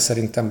hozza, de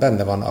szerintem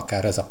benne van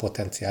akár ez a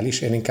potenciál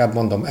is. Én inkább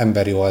mondom,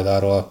 emberi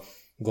oldalról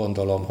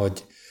gondolom,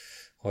 hogy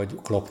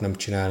Klopp nem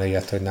csinálna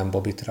ilyet, hogy nem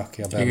Bobbyt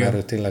rakja be, mert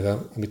ő tényleg,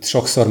 amit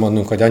sokszor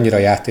mondunk, hogy annyira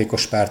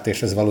játékos párt,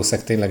 és ez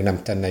valószínűleg tényleg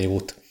nem tenne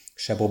jót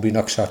se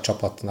Bobbynak, se a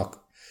csapatnak.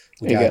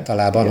 Úgy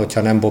általában,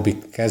 hogyha nem Bobby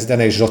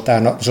kezdene, és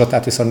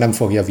Jotát viszont nem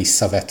fogja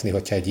visszavetni,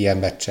 hogyha egy ilyen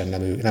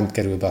meccsen nem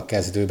kerül be a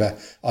kezdőbe,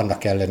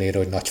 annak ellenére,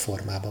 hogy nagy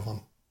formában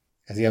van.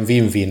 Ez ilyen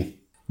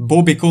win-win.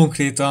 Bobby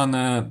konkrétan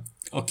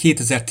a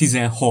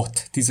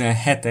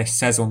 2016-17-es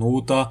szezon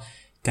óta,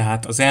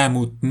 tehát az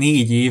elmúlt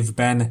 4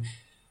 évben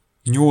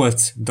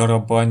 8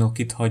 darab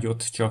bajnokit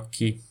hagyott csak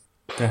ki.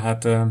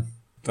 Tehát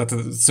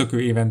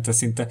szökő évente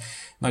szinte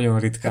nagyon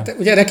ritkán. Hát,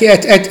 ugye neki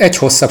egy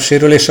hosszabb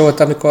sérülése volt,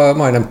 amikor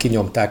majdnem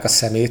kinyomták a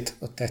szemét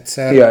ott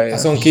egyszer. Ja.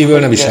 Azon kívül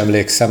nem is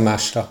emlékszem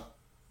másra.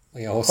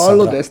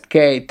 Hallod ezt,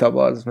 Keïta,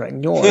 bazd meg,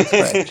 8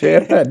 meccs,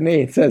 érted?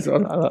 4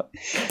 szezon alatt.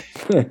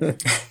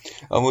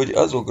 Amúgy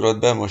az ugrott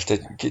be, most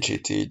egy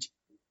kicsit így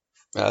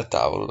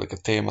eltávolodok a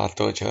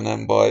témától, hogyha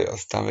nem baj,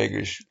 aztán végül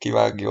is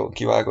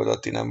kivágod,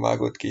 Atti nem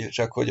vágod ki,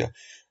 csak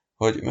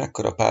hogy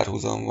mekkora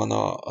párhuzam van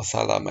a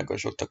Salah meg a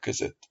Jota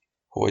között.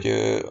 Hogy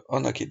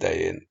annak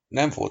idején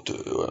nem volt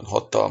olyan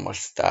hatalmas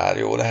sztár,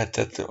 jó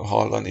lehetett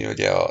hallani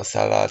ugye a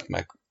Salát,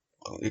 meg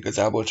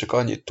igazából csak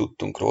annyit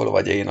tudtunk róla,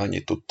 vagy én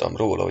annyit tudtam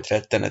róla, hogy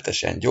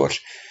rettenetesen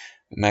gyors,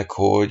 meg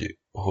hogy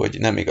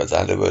nem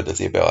igazán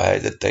lövöldözi be a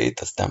helyzeteit,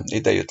 aztán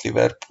idejött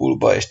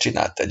Liverpoolba, és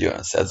csinált egy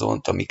olyan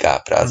szezont, ami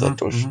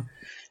káprázatos.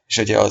 És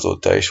ugye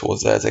azóta is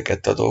hozza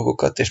ezeket a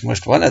dolgokat, és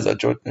most van ez a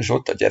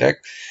Jota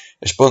gyerek,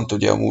 és pont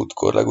ugye a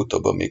múltkor,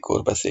 legutóbb,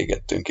 amikor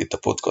beszélgettünk itt a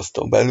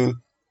podcaston belül,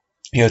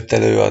 jött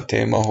elő a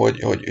téma,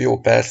 hogy jó,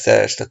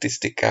 persze,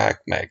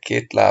 statisztikák, meg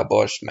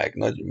kétlábas, meg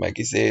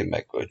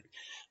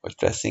hogy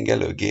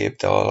pressingelő gép,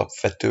 de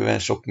alapvetően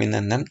sok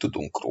mindent nem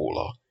tudunk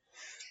róla.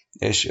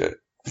 És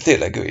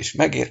tényleg ő is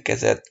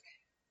megérkezett,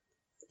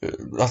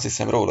 azt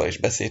hiszem róla is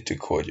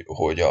beszéltük,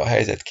 hogy a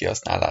helyzet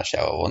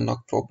kihasználásával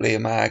vannak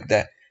problémák,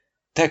 de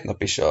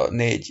tegnap is a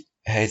 4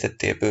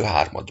 helyzetéből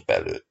 3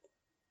 belőtt.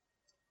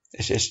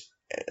 És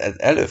ez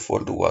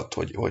előfordulhat,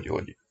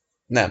 hogy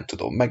nem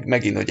tudom,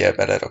 megint ugye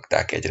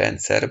belerakták egy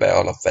rendszerbe,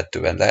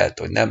 alapvetően lehet,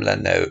 hogy nem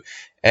lenne ő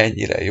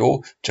ennyire jó,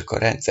 csak a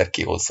rendszer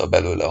kihozza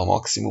belőle a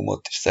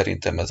maximumot, és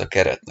szerintem ez a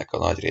keretnek a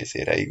nagy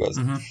részére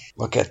igaz.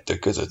 A kettő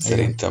között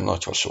szerintem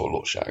nagy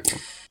hasonlóság van.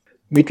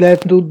 Mit lehet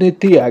tudni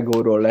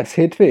Thiagóról? Lesz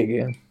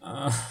hétvégén?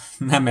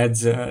 Nem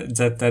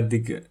edzett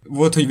eddig.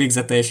 Volt, hogy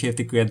végzett teljes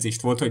értékű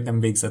edzést, volt, hogy nem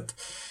végzett.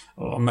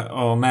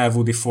 A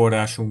Melwoodi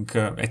forrásunk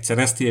egyszer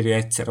ezt írja,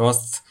 egyszer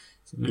azt,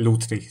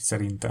 Lutri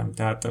szerintem.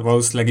 Tehát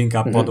valószínűleg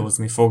inkább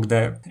padozni fog,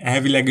 de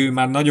elvileg ő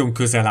már nagyon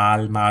közel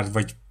áll már,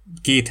 vagy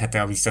 2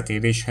 hete a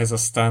visszatéréshez,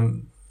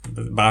 aztán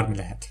bármi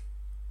lehet.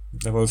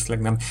 De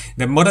valószínűleg nem.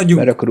 De maradjunk...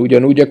 Mert akkor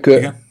ugyanúgy a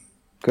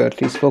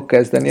Curtis fog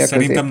kezdeni a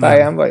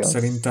középpályán, vajon?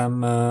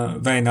 Szerintem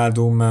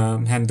Wijnaldum,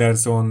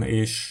 Henderson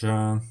és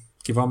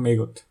ki van még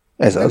ott?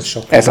 Ez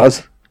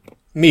az.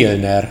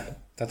 Milner.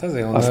 Tehát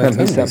azért azt nem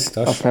hiszem.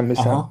 biztos. Azt nem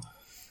hiszem.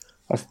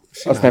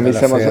 Azt nem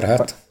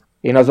hiszem.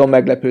 Én azon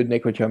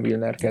meglepődnék, hogyha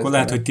Milner kezdene. Akkor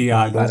lehet, hogy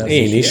Thiago.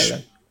 Én is.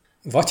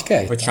 Vagy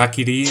Keïta. Vagy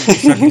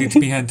Shakirit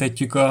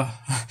pihentetjük a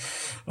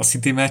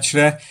City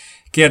meccsre.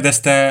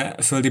 Kérdezte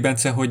Földi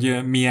Bence,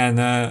 hogy milyen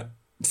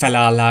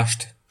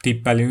felállást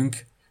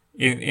tippelünk.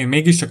 Én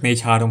mégiscsak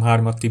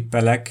 4-3-3-at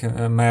tippelek,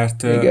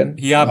 mert igen,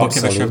 hiába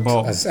abszolút. Kevesebb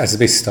a ez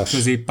biztos.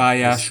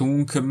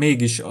 középpályásunk,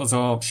 mégis az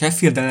a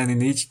Sheffield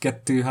elleni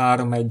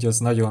 4-2-3-1 az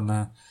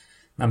nagyon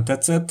nem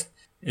tetszett.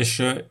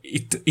 És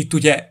itt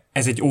ugye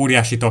ez egy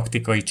óriási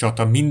taktikai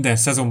csata. Minden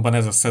szezonban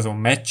ez a szezon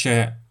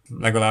meccse,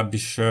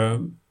 legalábbis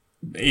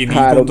én így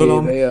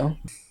gondolom. Éve, ja.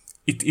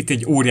 Itt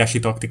egy óriási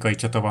taktikai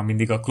csata van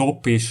mindig a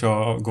Klopp és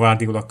a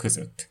Guardiola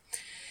között.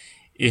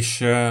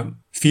 És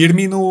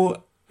Firmino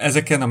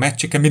ezeken a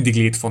meccseken mindig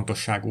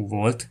létfontosságú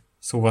volt.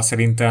 Szóval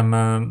szerintem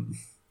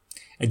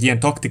egy ilyen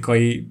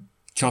taktikai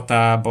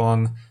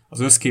csatában az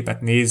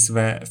összképet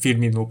nézve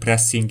Firmino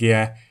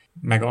pressingje,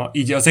 meg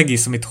így az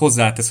egész, amit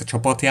hozzátesz a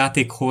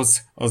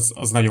csapatjátékhoz,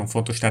 az nagyon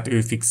fontos, tehát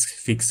ő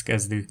fix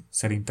kezdő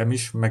szerintem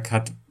is, meg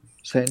hát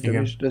szerintem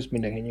igen. is, de ez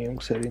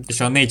mindenkinyünk szerint. És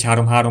a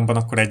 4-3-3-ban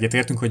akkor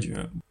egyetértünk, hogy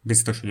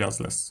biztos, hogy az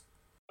lesz.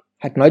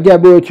 Hát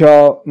nagyjából,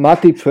 hogyha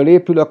Matip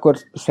fölépül, akkor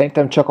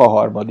szerintem csak a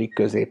harmadik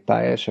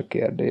középpályás a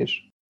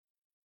kérdés.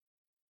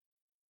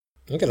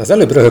 Igen, az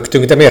előbb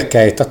röhögtünk, de miért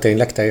Keïta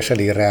tényleg teljesen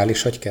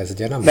irreális, hogy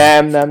kezdje,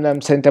 nem? Nem,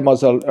 szerintem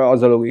az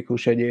a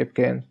logikus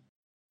egyébként.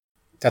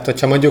 Tehát,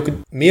 hogyha mondjuk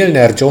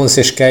Milner, Jones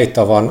és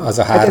Keïta van, az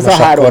a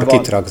 3-as, akkor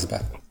kit raksz be?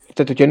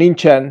 Tehát, hogyha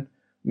nincsen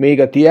még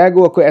a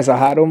Thiago, akkor ez a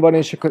 3 van,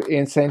 és akkor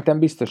én szerintem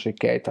biztos, hogy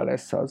Keïta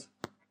lesz az.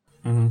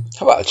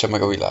 Ha váltsa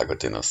meg a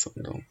világot, én azt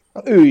mondom.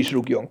 Ő is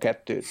rúgjon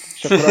 2-t,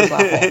 és akkor az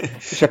már 6.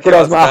 És akkor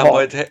az már 6.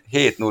 Majd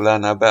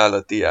 7-0-nál beáll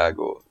a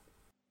Thiago.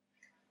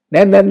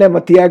 Nem,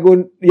 a Thiago...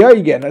 Ja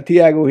igen, a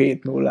Thiago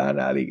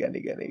 7-0-nál,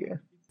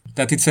 igen.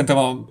 Tehát itt szerintem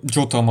a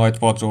Jota majd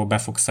padról be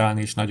fog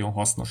szállni, és nagyon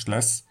hasznos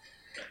lesz.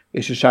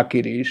 És a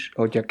Shaqiri is,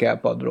 hogyha kell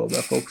padról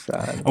be fog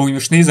szállni. Ahogy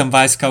most nézem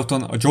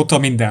Wisecouten, a Jota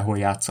mindenhol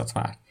játszott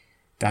már.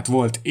 Tehát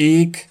volt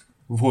ék,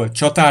 volt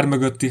csatár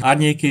mögötti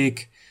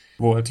árnyékék,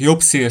 volt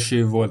jobb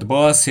szélső, volt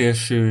bal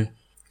szélső,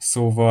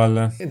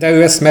 szóval... De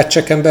ő ezt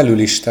meccseken belül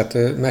is, tehát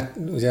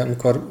ugye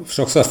amikor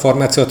sokszor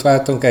formációt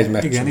váltunk, egy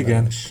meccsen.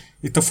 Igen.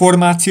 Itt a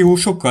formáció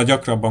sokkal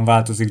gyakrabban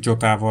változik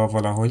Jotával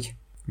valahogy,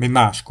 mint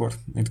máskor,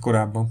 mint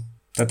korábban.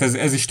 Tehát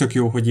ez is tök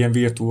jó, hogy ilyen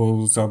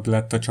virtuózabb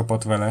lett a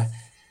csapat vele.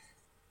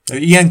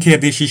 Ilyen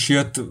kérdés is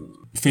jött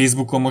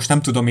Facebookon, most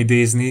nem tudom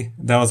idézni,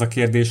 de az a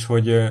kérdés,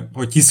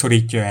 hogy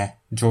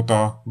kiszorítja-e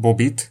Jota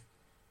Bobbyt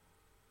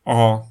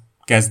a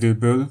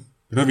kezdőből.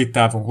 Rövid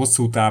távon,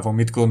 hosszú távon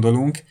mit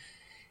gondolunk?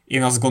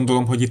 Én azt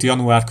gondolom, hogy itt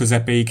január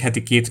közepéig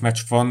heti 2 meccs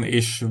van,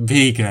 és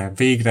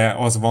végre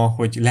az van,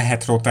 hogy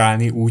lehet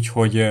rotálni úgy,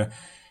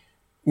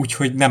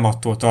 hogy nem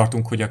attól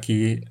tartunk, hogy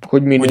aki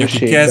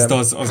kezd,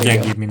 az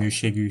gyengébb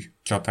minőségű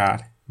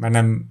csatár.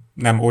 Mert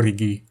nem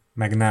Origi,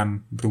 meg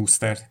nem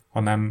Brewster,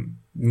 hanem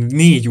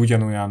 4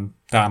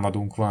 ugyanolyan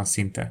támadónk van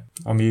szinte,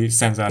 ami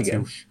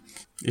szenzációs.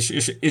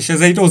 És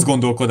ez egy rossz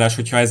gondolkodás,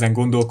 hogyha ezen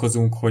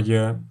gondolkozunk, hogy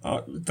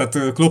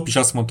tehát Klopp is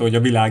azt mondta, hogy a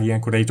világ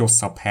ilyenkor egy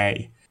rosszabb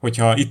hely.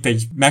 Hogyha itt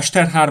egy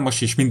Mester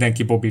 3-as, és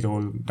mindenki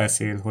Bobbyról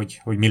beszél,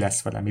 hogy mi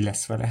lesz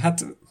vele.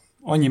 Hát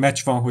annyi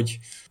meccs van, hogy...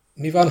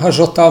 Mi van, ha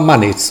Jota a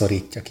Manét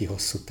szorítja ki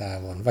hosszú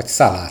távon? Vagy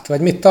Salát?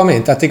 Vagy mit tudom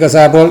én? Tehát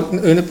igazából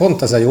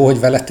pont az a jó, hogy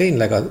vele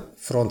tényleg a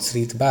front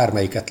three-t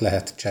bármelyiket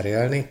lehet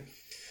cserélni.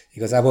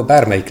 Igazából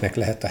bármelyiknek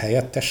lehet a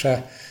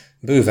helyettese.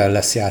 Bőven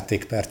lesz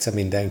játékperce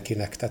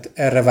mindenkinek. Tehát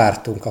erre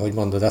vártunk, ahogy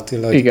mondod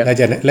Attila, hogy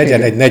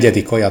legyen egy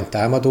negyedik olyan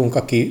támadónk,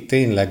 aki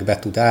tényleg be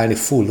tud állni,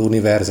 full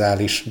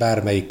univerzális,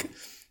 bármelyik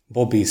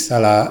Bobby,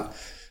 Salah,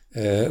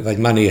 vagy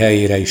Mani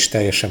helyére is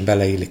teljesen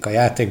beleillik a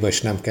játékba,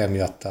 és nem kell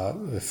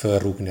miatta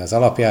fölrúgni az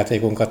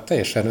alapjátékunkat.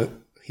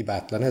 Teljesen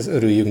hibátlan ez.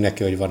 Örüljünk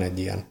neki, hogy van egy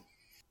ilyen.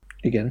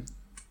 Igen.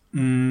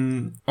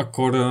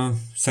 Akkor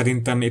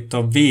szerintem itt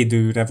a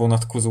védőre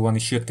vonatkozóan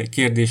is jött egy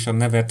kérdés, a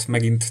nevet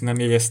megint nem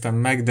jegyeztem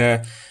meg,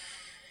 de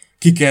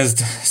ki kezd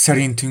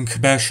szerintünk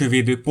belső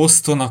védő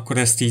poszton, akkor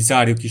ezt így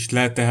zárjuk is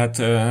le,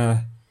 tehát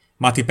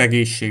Matip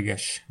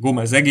egészséges,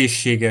 Gomez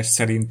egészséges,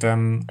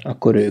 szerintem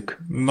akkor ők.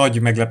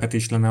 Nagy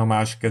meglepetés lenne, ha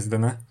más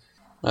kezdene.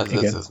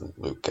 Ez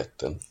ők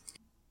ketten.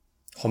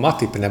 Ha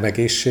Matip nem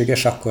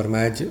egészséges, akkor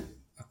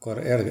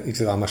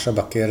izgalmasabb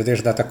a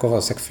kérdés, de hát akkor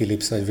valószínűleg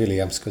Phillips vagy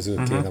Williams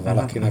közül kéne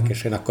valakinek,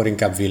 és én akkor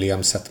inkább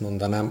Williamset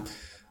mondanám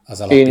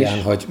az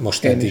alapján, hogy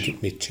most eddig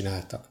mit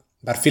csináltak.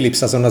 Bár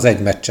Phillips azon az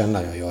egy meccsen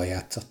nagyon jól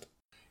játszott.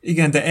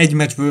 Igen, de egy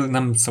meccsből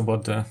nem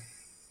szabad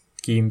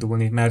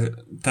kiindulni, mert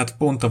tehát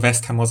pont a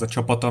West Ham az a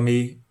csapat,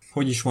 ami,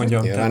 hogy is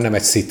mondjam... Nyilván nem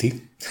egy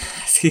City.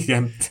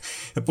 Igen,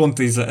 pont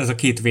ez a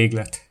két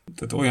véglet.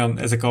 Tehát olyan,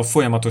 ezek a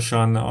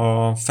folyamatosan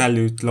a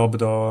fellőtt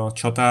labda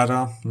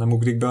csatára, nem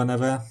ugrik be a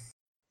neve.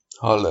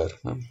 Haller,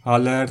 nem?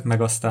 Haller,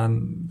 meg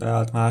aztán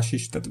beállt más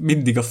is. Tehát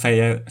mindig a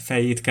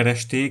fejét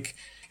keresték,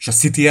 és a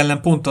City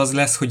ellen pont az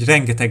lesz, hogy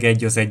rengeteg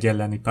egy az egy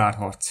elleni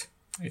párharc.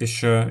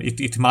 És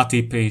itt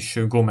Matip és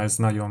Gomez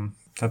nagyon...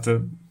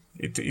 Tehát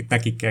itt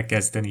nekik kell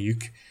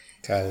kezdeniük.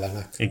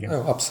 Kellenek. Igen. Jó,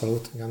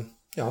 abszolút, igen.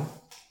 Ja.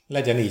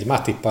 Legyen így,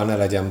 Matippal ne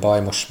legyen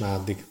baj most már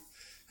addig.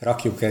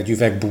 Rakjuk egy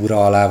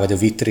üvegbúra alá, vagy a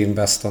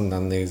vitrínbe, azt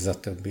onnan nézze a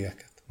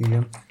többieket.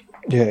 Igen.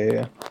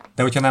 Yeah.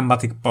 De hogyha nem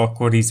Matippal,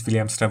 akkor Reece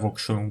Williamsre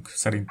voksolunk,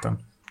 szerintem.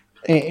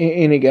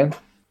 Én igen.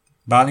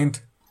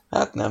 Bálint?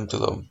 Hát nem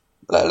tudom.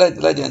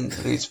 Legyen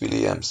Reece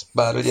Williams.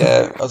 Bár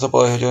ugye az a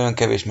baj, hogy olyan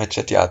kevés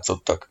meccset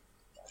játszottak,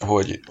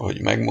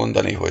 hogy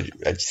megmondani, hogy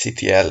egy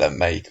City ellen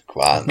melyik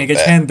válna még be. Egy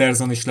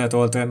Henderson is lehet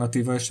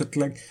alternatíva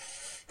esetleg.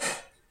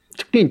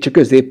 Csak nincs a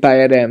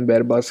középpályára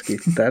ember, baszki.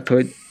 Tehát,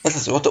 hogy...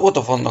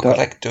 Oda vannak a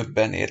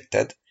legtöbben,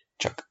 érted?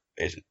 Csak,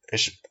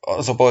 és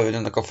az a baj, hogy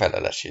annak a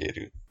felele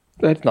sérül.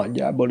 Hát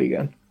nagyjából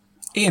igen.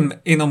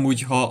 Én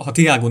amúgy, ha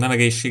Thiago nem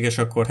egészséges,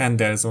 akkor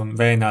Henderson,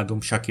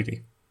 Wijnaldum,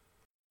 Shaqiri.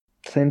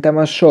 Szerintem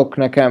az sok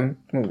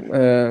nekem.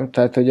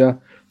 Tehát, hogy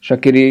a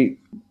Shaqiri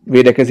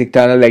védekezik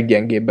talán a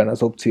leggyengébben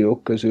az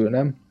opciók közül,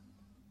 nem?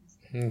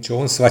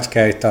 Jones vagy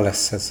Keïta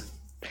lesz ez.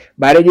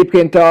 Bár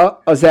egyébként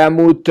az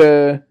elmúlt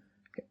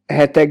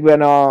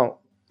hetekben a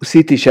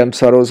City sem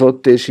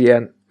szarozott, és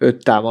ilyen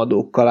 5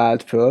 támadókkal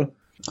állt föl.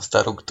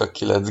 Aztán rúgtak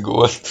 9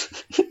 gólt.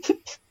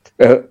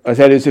 Az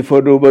előző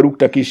fordulóban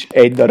rúgtak is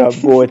egy darab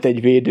gólt,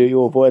 egy védő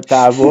jó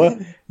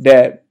voltából,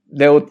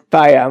 de ott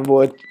pályán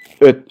volt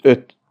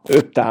 5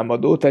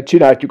 támadó, tehát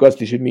csináljuk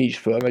azt is, hogy mi is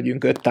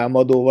fölmegyünk 5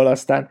 támadóval,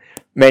 aztán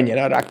menjen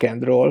a rock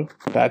and roll,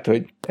 tehát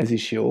hogy ez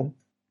is jó,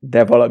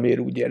 de valamiért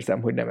úgy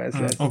érzem, hogy nem ez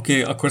lesz.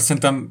 Oké, akkor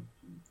szerintem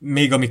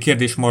még ami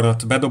kérdés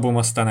maradt, bedobom,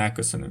 aztán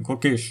elköszönünk,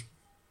 okés?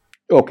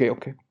 Oké.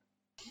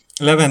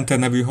 Levente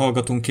nevű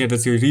hallgatónk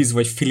kérdezi, hogy Reece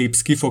vagy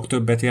Phillips ki fog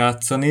többet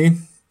játszani,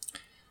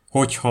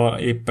 hogyha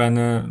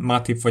éppen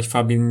Matip vagy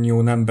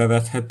Fabinho nem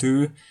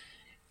bevethető.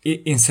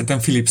 Én szerintem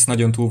Phillips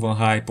nagyon túl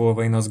van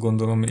hype-olva, én azt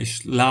gondolom,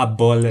 és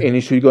lábbal én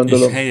is úgy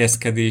gondolom. És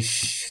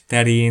helyezkedés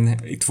terén,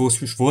 itt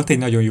volt egy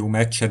nagyon jó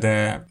meccse,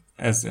 de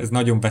ez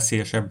nagyon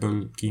veszélyes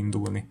ebből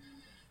kiindulni.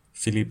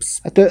 Phillips.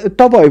 Hát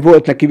tavaly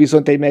volt neki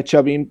viszont egy meccs,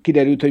 amin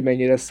kiderült, hogy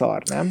mennyire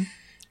szar, nem?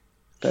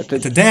 Tehát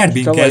a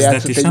derbin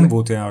kezdett, és nem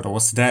volt olyan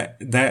rossz, de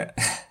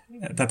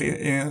tehát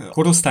én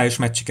korosztályos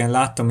meccseken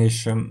láttam,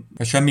 és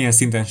semmilyen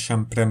szinten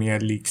sem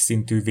Premier League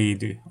szintű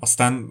védő.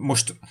 Aztán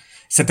most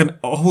szerintem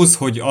ahhoz,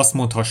 hogy azt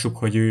mondhassuk,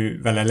 hogy ő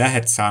vele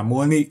lehet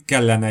számolni,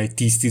 kellene egy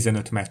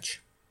 10-15 meccs.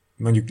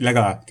 Mondjuk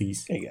legalább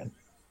 10. Igen.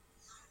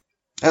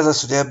 Ez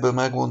az, hogy ebből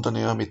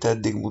megmondani, amit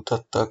eddig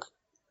mutattak,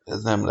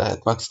 ez nem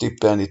lehet. Max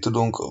tippelni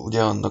tudunk,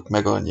 ugye annak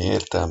meg annyi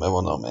értelme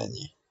van,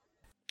 amennyi.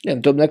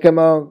 Nem tudom, nekem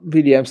a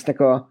Williamsnek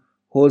a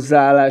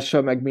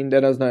hozzáállása, meg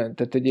minden az nagyon,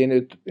 tehát hogy én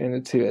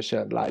őt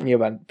szívesen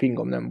nyilván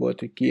fingom nem volt,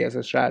 hogy ki ez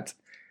a srác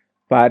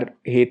pár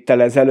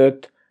héttel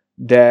ezelőtt,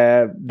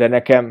 de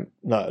nekem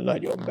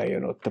nagyon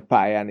bejön ott a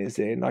pályán,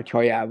 nagy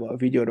hajával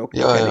vigyorok,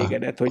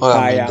 elégedett, hogy olyan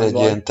pályán van. Olyan,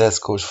 mint egy ilyen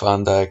tescós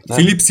Dijk, nem?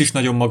 Phillips is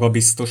nagyon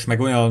magabiztos, meg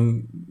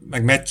olyan,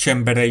 meg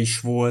meccsembere is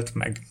volt,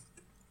 meg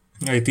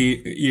itt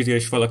írja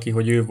is valaki,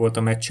 hogy ő volt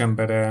a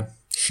meccsembere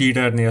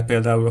Shearernél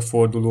például a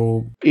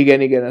forduló.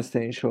 Igen, ezt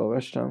én is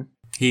olvastam.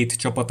 7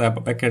 csapatába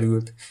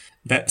bekerült,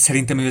 de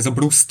szerintem ő ez a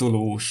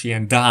brusztolós,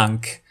 ilyen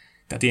dunk,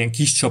 tehát ilyen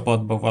kis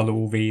csapatba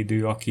való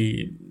védő,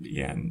 aki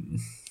ilyen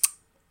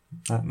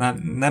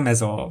nem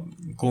ez a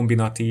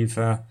kombinatív,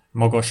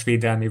 magas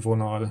védelmi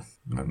vonal,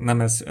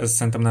 nem ez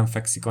szerintem nem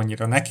fekszik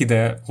annyira neki,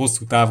 de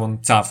hosszú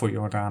távon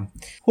cáfoljon rám.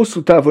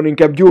 Hosszú távon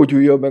inkább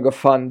gyógyuljon meg a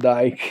Van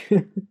Dijk.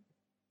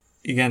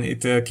 Igen,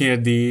 itt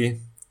kérdi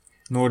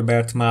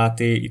Norbert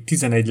Máté, itt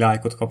 11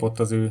 lájkot kapott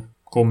az ő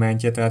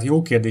kommentje, tehát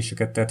jó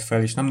kérdéseket tett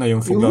fel, és nem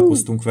nagyon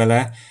foglalkoztunk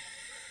vele.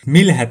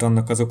 Mi lehet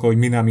annak az oka, hogy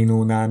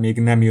Minaminónál még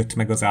nem jött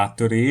meg az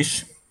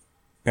áttörés?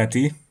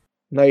 Peti?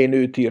 Na, én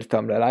őt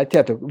írtam le,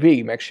 látjátok?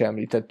 Végig meg sem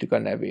említettük a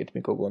nevét,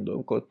 mikor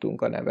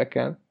gondolkodtunk a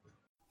neveken.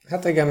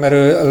 Hát igen, mert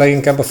ő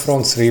leginkább a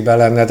front three-be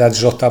lenne, de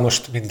Zsota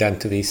most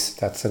mindent visz.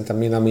 Tehát szerintem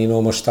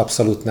Minamino most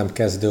abszolút nem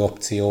kezdő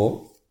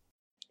opció.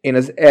 Én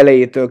az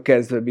elejétől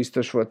kezdve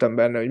biztos voltam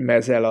benne, hogy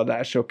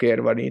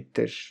mezeladásokért van itt,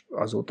 és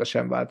azóta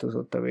sem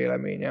változott a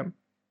véleményem.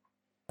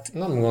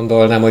 Nem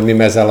gondolnám, hogy mi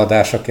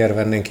mezeladásokért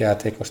vennénk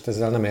játékost,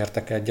 ezzel nem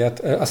értek egyet.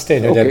 Az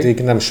tény, hogy eddig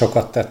nem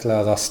sokat tett le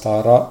az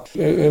asztalra.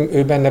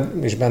 Ő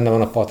benne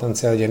van a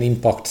potenciál, hogy ilyen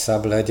impact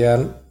sub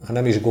legyen, ha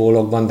nem is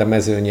gólokban, de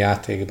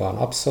mezőnyjátékban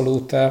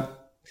abszolút.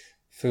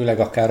 Főleg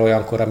akár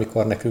olyankor,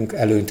 amikor nekünk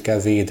előnyt kell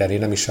védeni,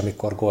 nem is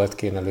amikor gólt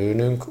kéne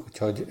lőnünk,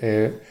 úgyhogy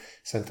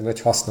szerintem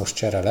egy hasznos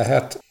csere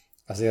lehet.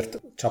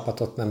 Azért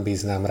csapatot nem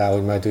bíznám rá,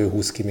 hogy majd ő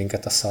húz ki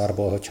minket a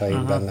szarból, hogyha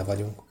itt benne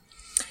vagyunk.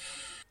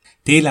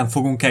 Télen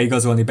fogunk-e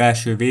igazolni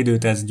belső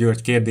védőt, ez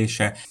György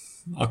kérdése.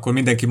 Akkor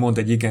mindenki mond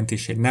egy igent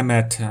és egy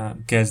nemet.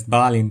 Kezd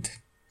Bálint.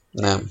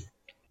 Nem.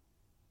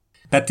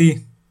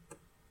 Peti?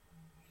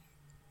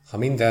 Ha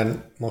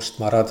minden most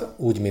marad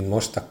úgy, mint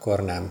most,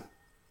 akkor nem.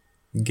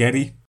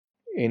 Geri?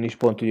 Én is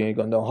pont ugyanígy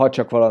gondolom, ha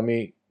csak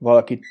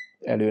valaki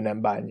elő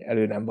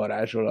nem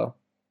varázsol a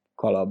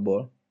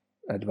kalapból,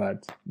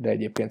 Edward, de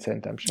egyébként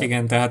szerintem sem.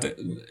 Igen, tehát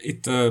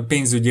itt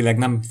pénzügyileg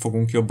nem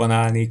fogunk jobban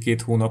állni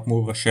 2 hónap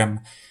múlva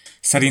sem.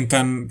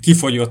 Szerintem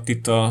kifogyott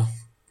itt a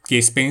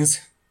készpénz,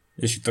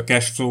 és itt a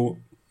cashflow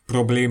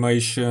probléma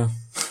is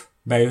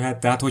bejöhet.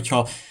 Tehát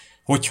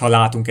hogyha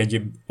látunk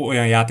egy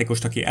olyan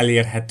játékost, aki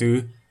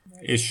elérhető,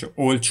 és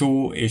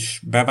olcsó,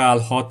 és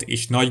beválhat,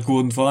 és nagy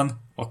gond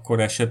van, akkor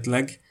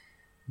esetleg,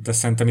 de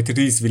szerintem itt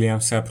Reece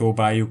Williams-szel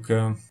próbáljuk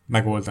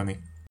megoldani.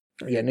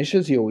 Igen, és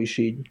ez jó is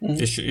így.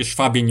 És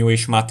Fabinho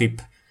és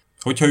Matip.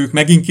 Hogyha ők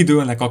megint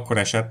kidőlnek, akkor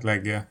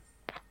esetleg...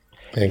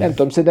 Igen. Nem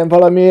tudom, szerintem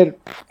valamiért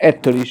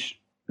ettől is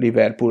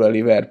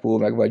Liverpool,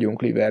 meg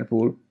vagyunk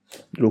Liverpool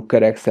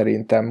drukkerek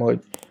szerintem,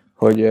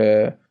 hogy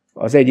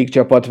az egyik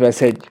csapat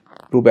vesz egy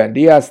Ruben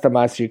Diazt, a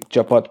másik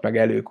csapat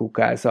meg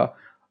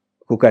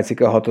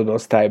kukászik a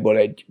hatodosztályból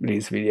egy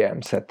Reece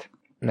Williams-et.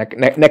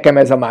 Nekem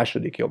ez a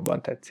második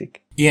jobban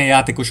tetszik. Ilyen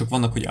játékosok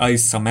vannak, hogy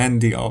Aissa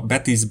Mendy a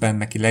Betisben,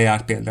 neki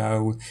lejárt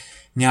például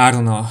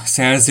nyáron a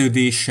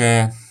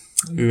szerződése,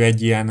 ő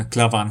egy ilyen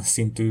Klavan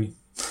szintű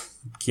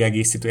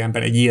kiegészítő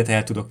ember, egy ilyet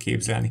el tudok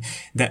képzelni.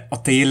 De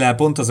a téllel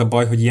pont az a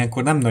baj, hogy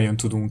ilyenkor nem nagyon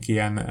tudunk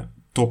ilyen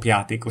top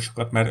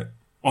játékosokat, mert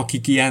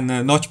akik ilyen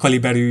nagy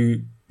kaliberű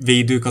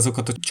védők,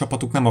 azokat a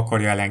csapatuk nem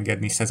akarja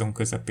elengedni szezon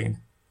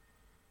közepén.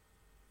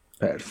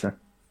 Persze.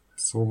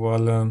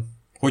 Szóval,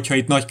 hogyha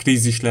itt nagy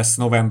krízis lesz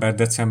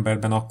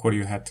november-decemberben, akkor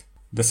jöhet.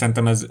 De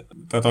szerintem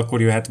tehát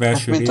akkor jöhet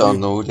belső védő. Mint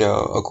annó, ugye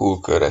a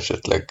Kulkör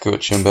esetleg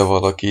kölcsönbe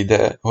valaki,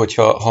 de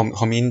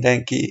hogyha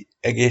mindenki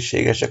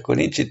egészséges, akkor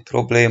nincs itt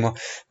probléma,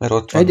 mert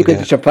ott van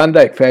egyébként is a Van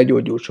Dijk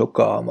felgyógyul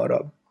sokkal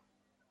hamarabb.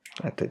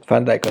 Hát egy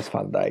Van Dijk az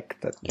Van Dijk.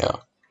 Tehát...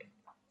 Ja.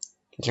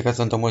 Csak azt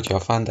mondtam, hogyha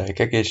a Van Dijk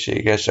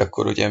egészséges,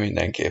 akkor ugye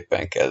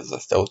mindenképpen kezd.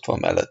 Aztán ott van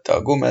mellette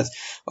a Gomez,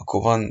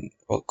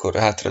 akkor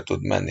hátra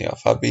tud menni a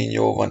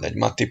Fabinho, van egy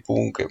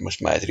Matipunk,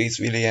 most már egy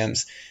Reece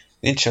Williams.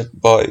 Nincs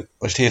baj,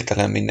 most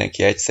hirtelen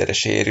mindenki egyszerre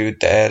sérült,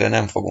 de erre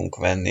nem fogunk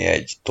venni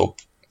egy top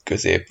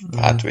közép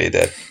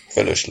hátvédet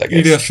fölösleges.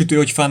 Írja a sütő,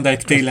 hogy Van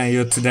Dijk télen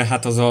jött, de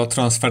hát az a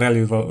transfer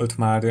elő volt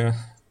már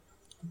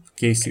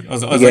készít.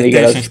 Az igen, egy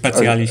teljesen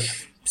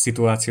speciális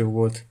szituáció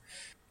volt.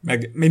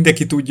 Meg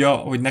mindenki tudja,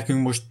 hogy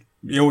nekünk most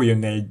jól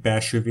jönne egy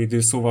belső védő,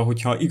 szóval,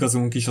 hogyha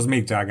igazunk is, az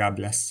még drágább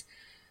lesz.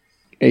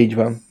 Így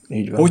van.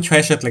 Hogyha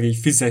esetleg egy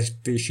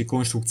fizetési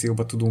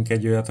konstrukcióba tudunk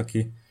egy olyat,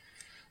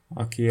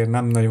 akiért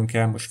nem nagyon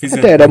kell most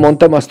fizetni. Hát erre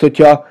mondtam azt,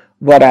 hogyha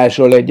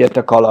varázsol egyet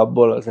a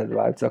kalapból az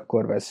Edwards,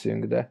 akkor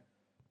veszünk,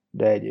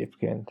 de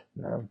egyébként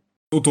nem.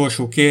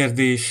 Utolsó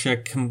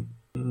kérdések.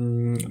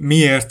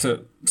 Miért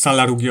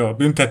Salah rúgja a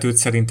büntetőt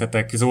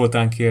szerintetek?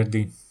 Zoltán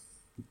kérdi.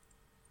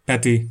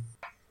 Peti?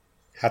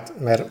 Hát,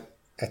 mert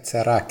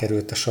egyszer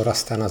rákerült a sor,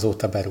 aztán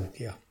azóta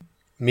berúgja.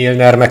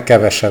 Milner meg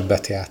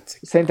kevesebbet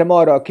játszik. Szerintem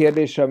arra a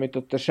kérdésre, amit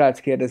ott a srác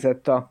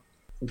kérdezett a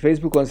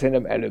Facebookon,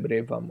 szerintem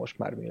előbbrébb van most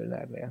már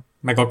Milnernél.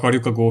 Meg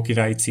akarjuk a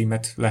gólkirályi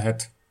címet,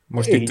 lehet.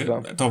 Most így itt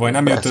van. Tavaly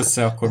nem jött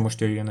össze, akkor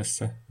most jöjjön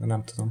össze. De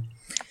nem tudom.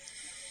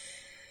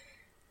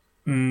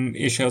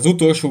 És az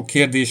utolsó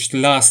kérdést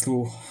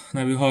László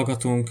nevű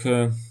hallgatónk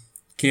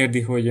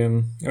kérdi, hogy a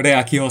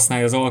Real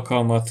kihasználja az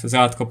alkalmat, az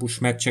átkapus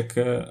meccsek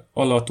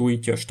alatt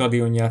újítja a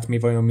stadionját, mi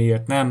vajon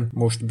miért nem?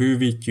 Most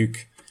bővítjük.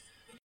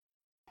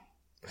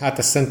 Hát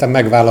ezt szerintem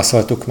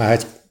megválaszoltuk már,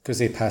 hogy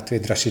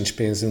középhátvédre sincs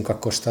pénzünk,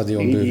 akkor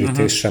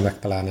stadionbővítésre meg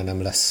pláne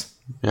nem lesz.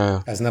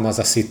 Ja. Ez nem az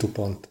a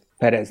szitu-pont.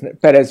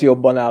 Perez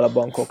jobban áll a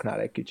bankoknál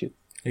egy kicsit.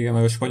 Igen,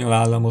 meg a spanyol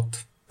államot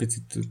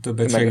picit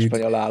többet segít. Meg a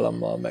spanyol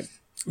állammal meg.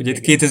 Ugye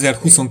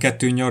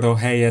 2022 nyara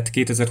helyett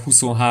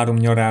 2023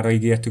 nyarára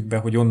ígértük be,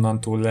 hogy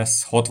onnantól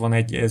lesz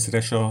 61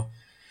 000-es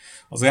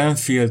az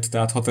Anfield,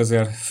 tehát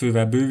 6000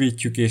 fővel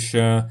bővítjük, és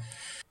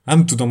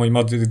Nem tudom, hogy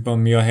Madridban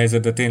mi a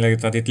helyzet, de tényleg,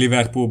 tehát itt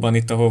Liverpoolban,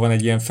 itt ahol van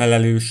egy ilyen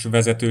felelős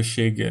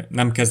vezetőség,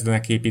 nem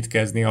kezdenek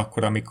építkezni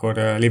akkor,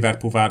 amikor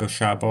Liverpool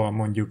városában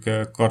mondjuk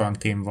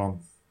karantén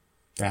van.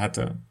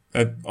 Tehát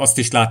azt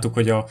is láttuk,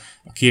 hogy a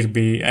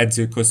Kirby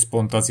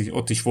edzőközpont,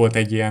 ott is volt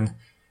egy ilyen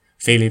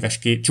féléves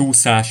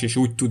csúszás, és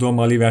úgy tudom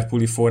a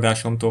liverpooli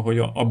forrásomtól, hogy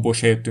abból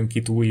se jöttünk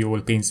ki túl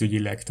jól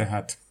pénzügyileg,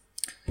 tehát.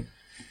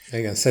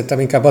 Igen, szerintem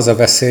inkább az a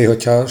veszély,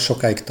 hogyha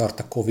sokáig tart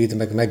a Covid,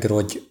 meg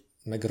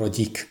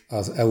megrogyik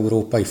az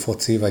európai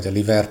foci, vagy a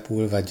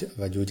Liverpool,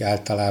 vagy úgy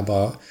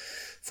általában a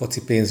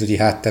foci pénzügyi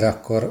háttere,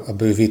 akkor a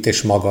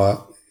bővítés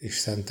maga is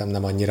szerintem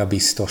nem annyira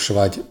biztos,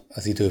 vagy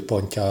az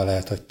időpontja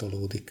lehet, hogy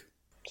tolódik.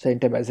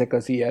 Szerintem ezek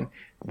az ilyen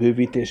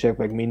bővítések,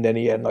 meg minden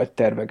ilyen nagy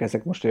tervek,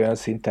 ezek most olyan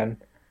szinten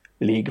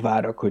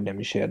légvárak, hogy nem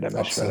is érdemes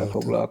abszolút vele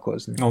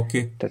foglalkozni.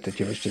 Okay. Tehát,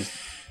 hogyha most ez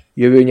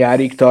jövő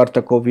nyárig tart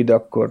a Covid,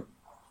 akkor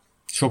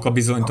sok a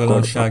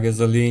bizonytalanság, ez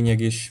a lényeg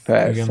is.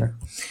 Persze. Igen.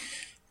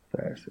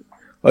 Persze.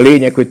 A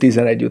lényeg, hogy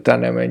 11 után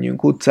nem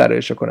menjünk utcára,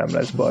 és akkor nem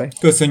lesz baj.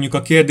 Köszönjük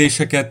a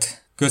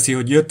kérdéseket, köszi,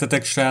 hogy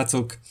jöttetek,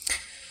 srácok.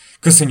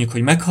 Köszönjük,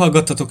 hogy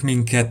meghallgattatok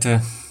minket.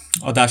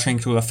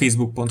 Adásainkról a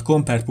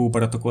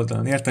facebook.com/Póbaratok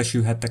oldalon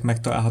értesülhettek,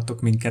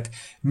 megtalálhattok minket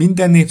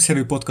minden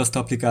népszerű podcast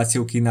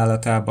applikáció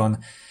kínálatában.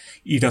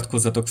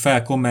 Iratkozzatok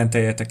fel,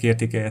 kommenteljetek,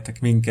 értékeljetek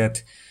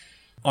minket.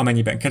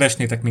 Amennyiben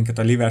keresnétek minket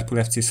a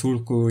Liverpool FC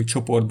szurkolói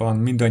csoportban,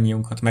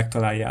 mindannyiunkat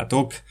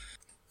megtaláljátok.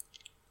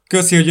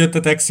 Köszi, hogy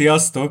jöttetek,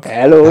 sziasztok!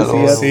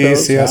 Hello, sziasztok!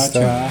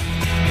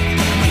 Sziasztok!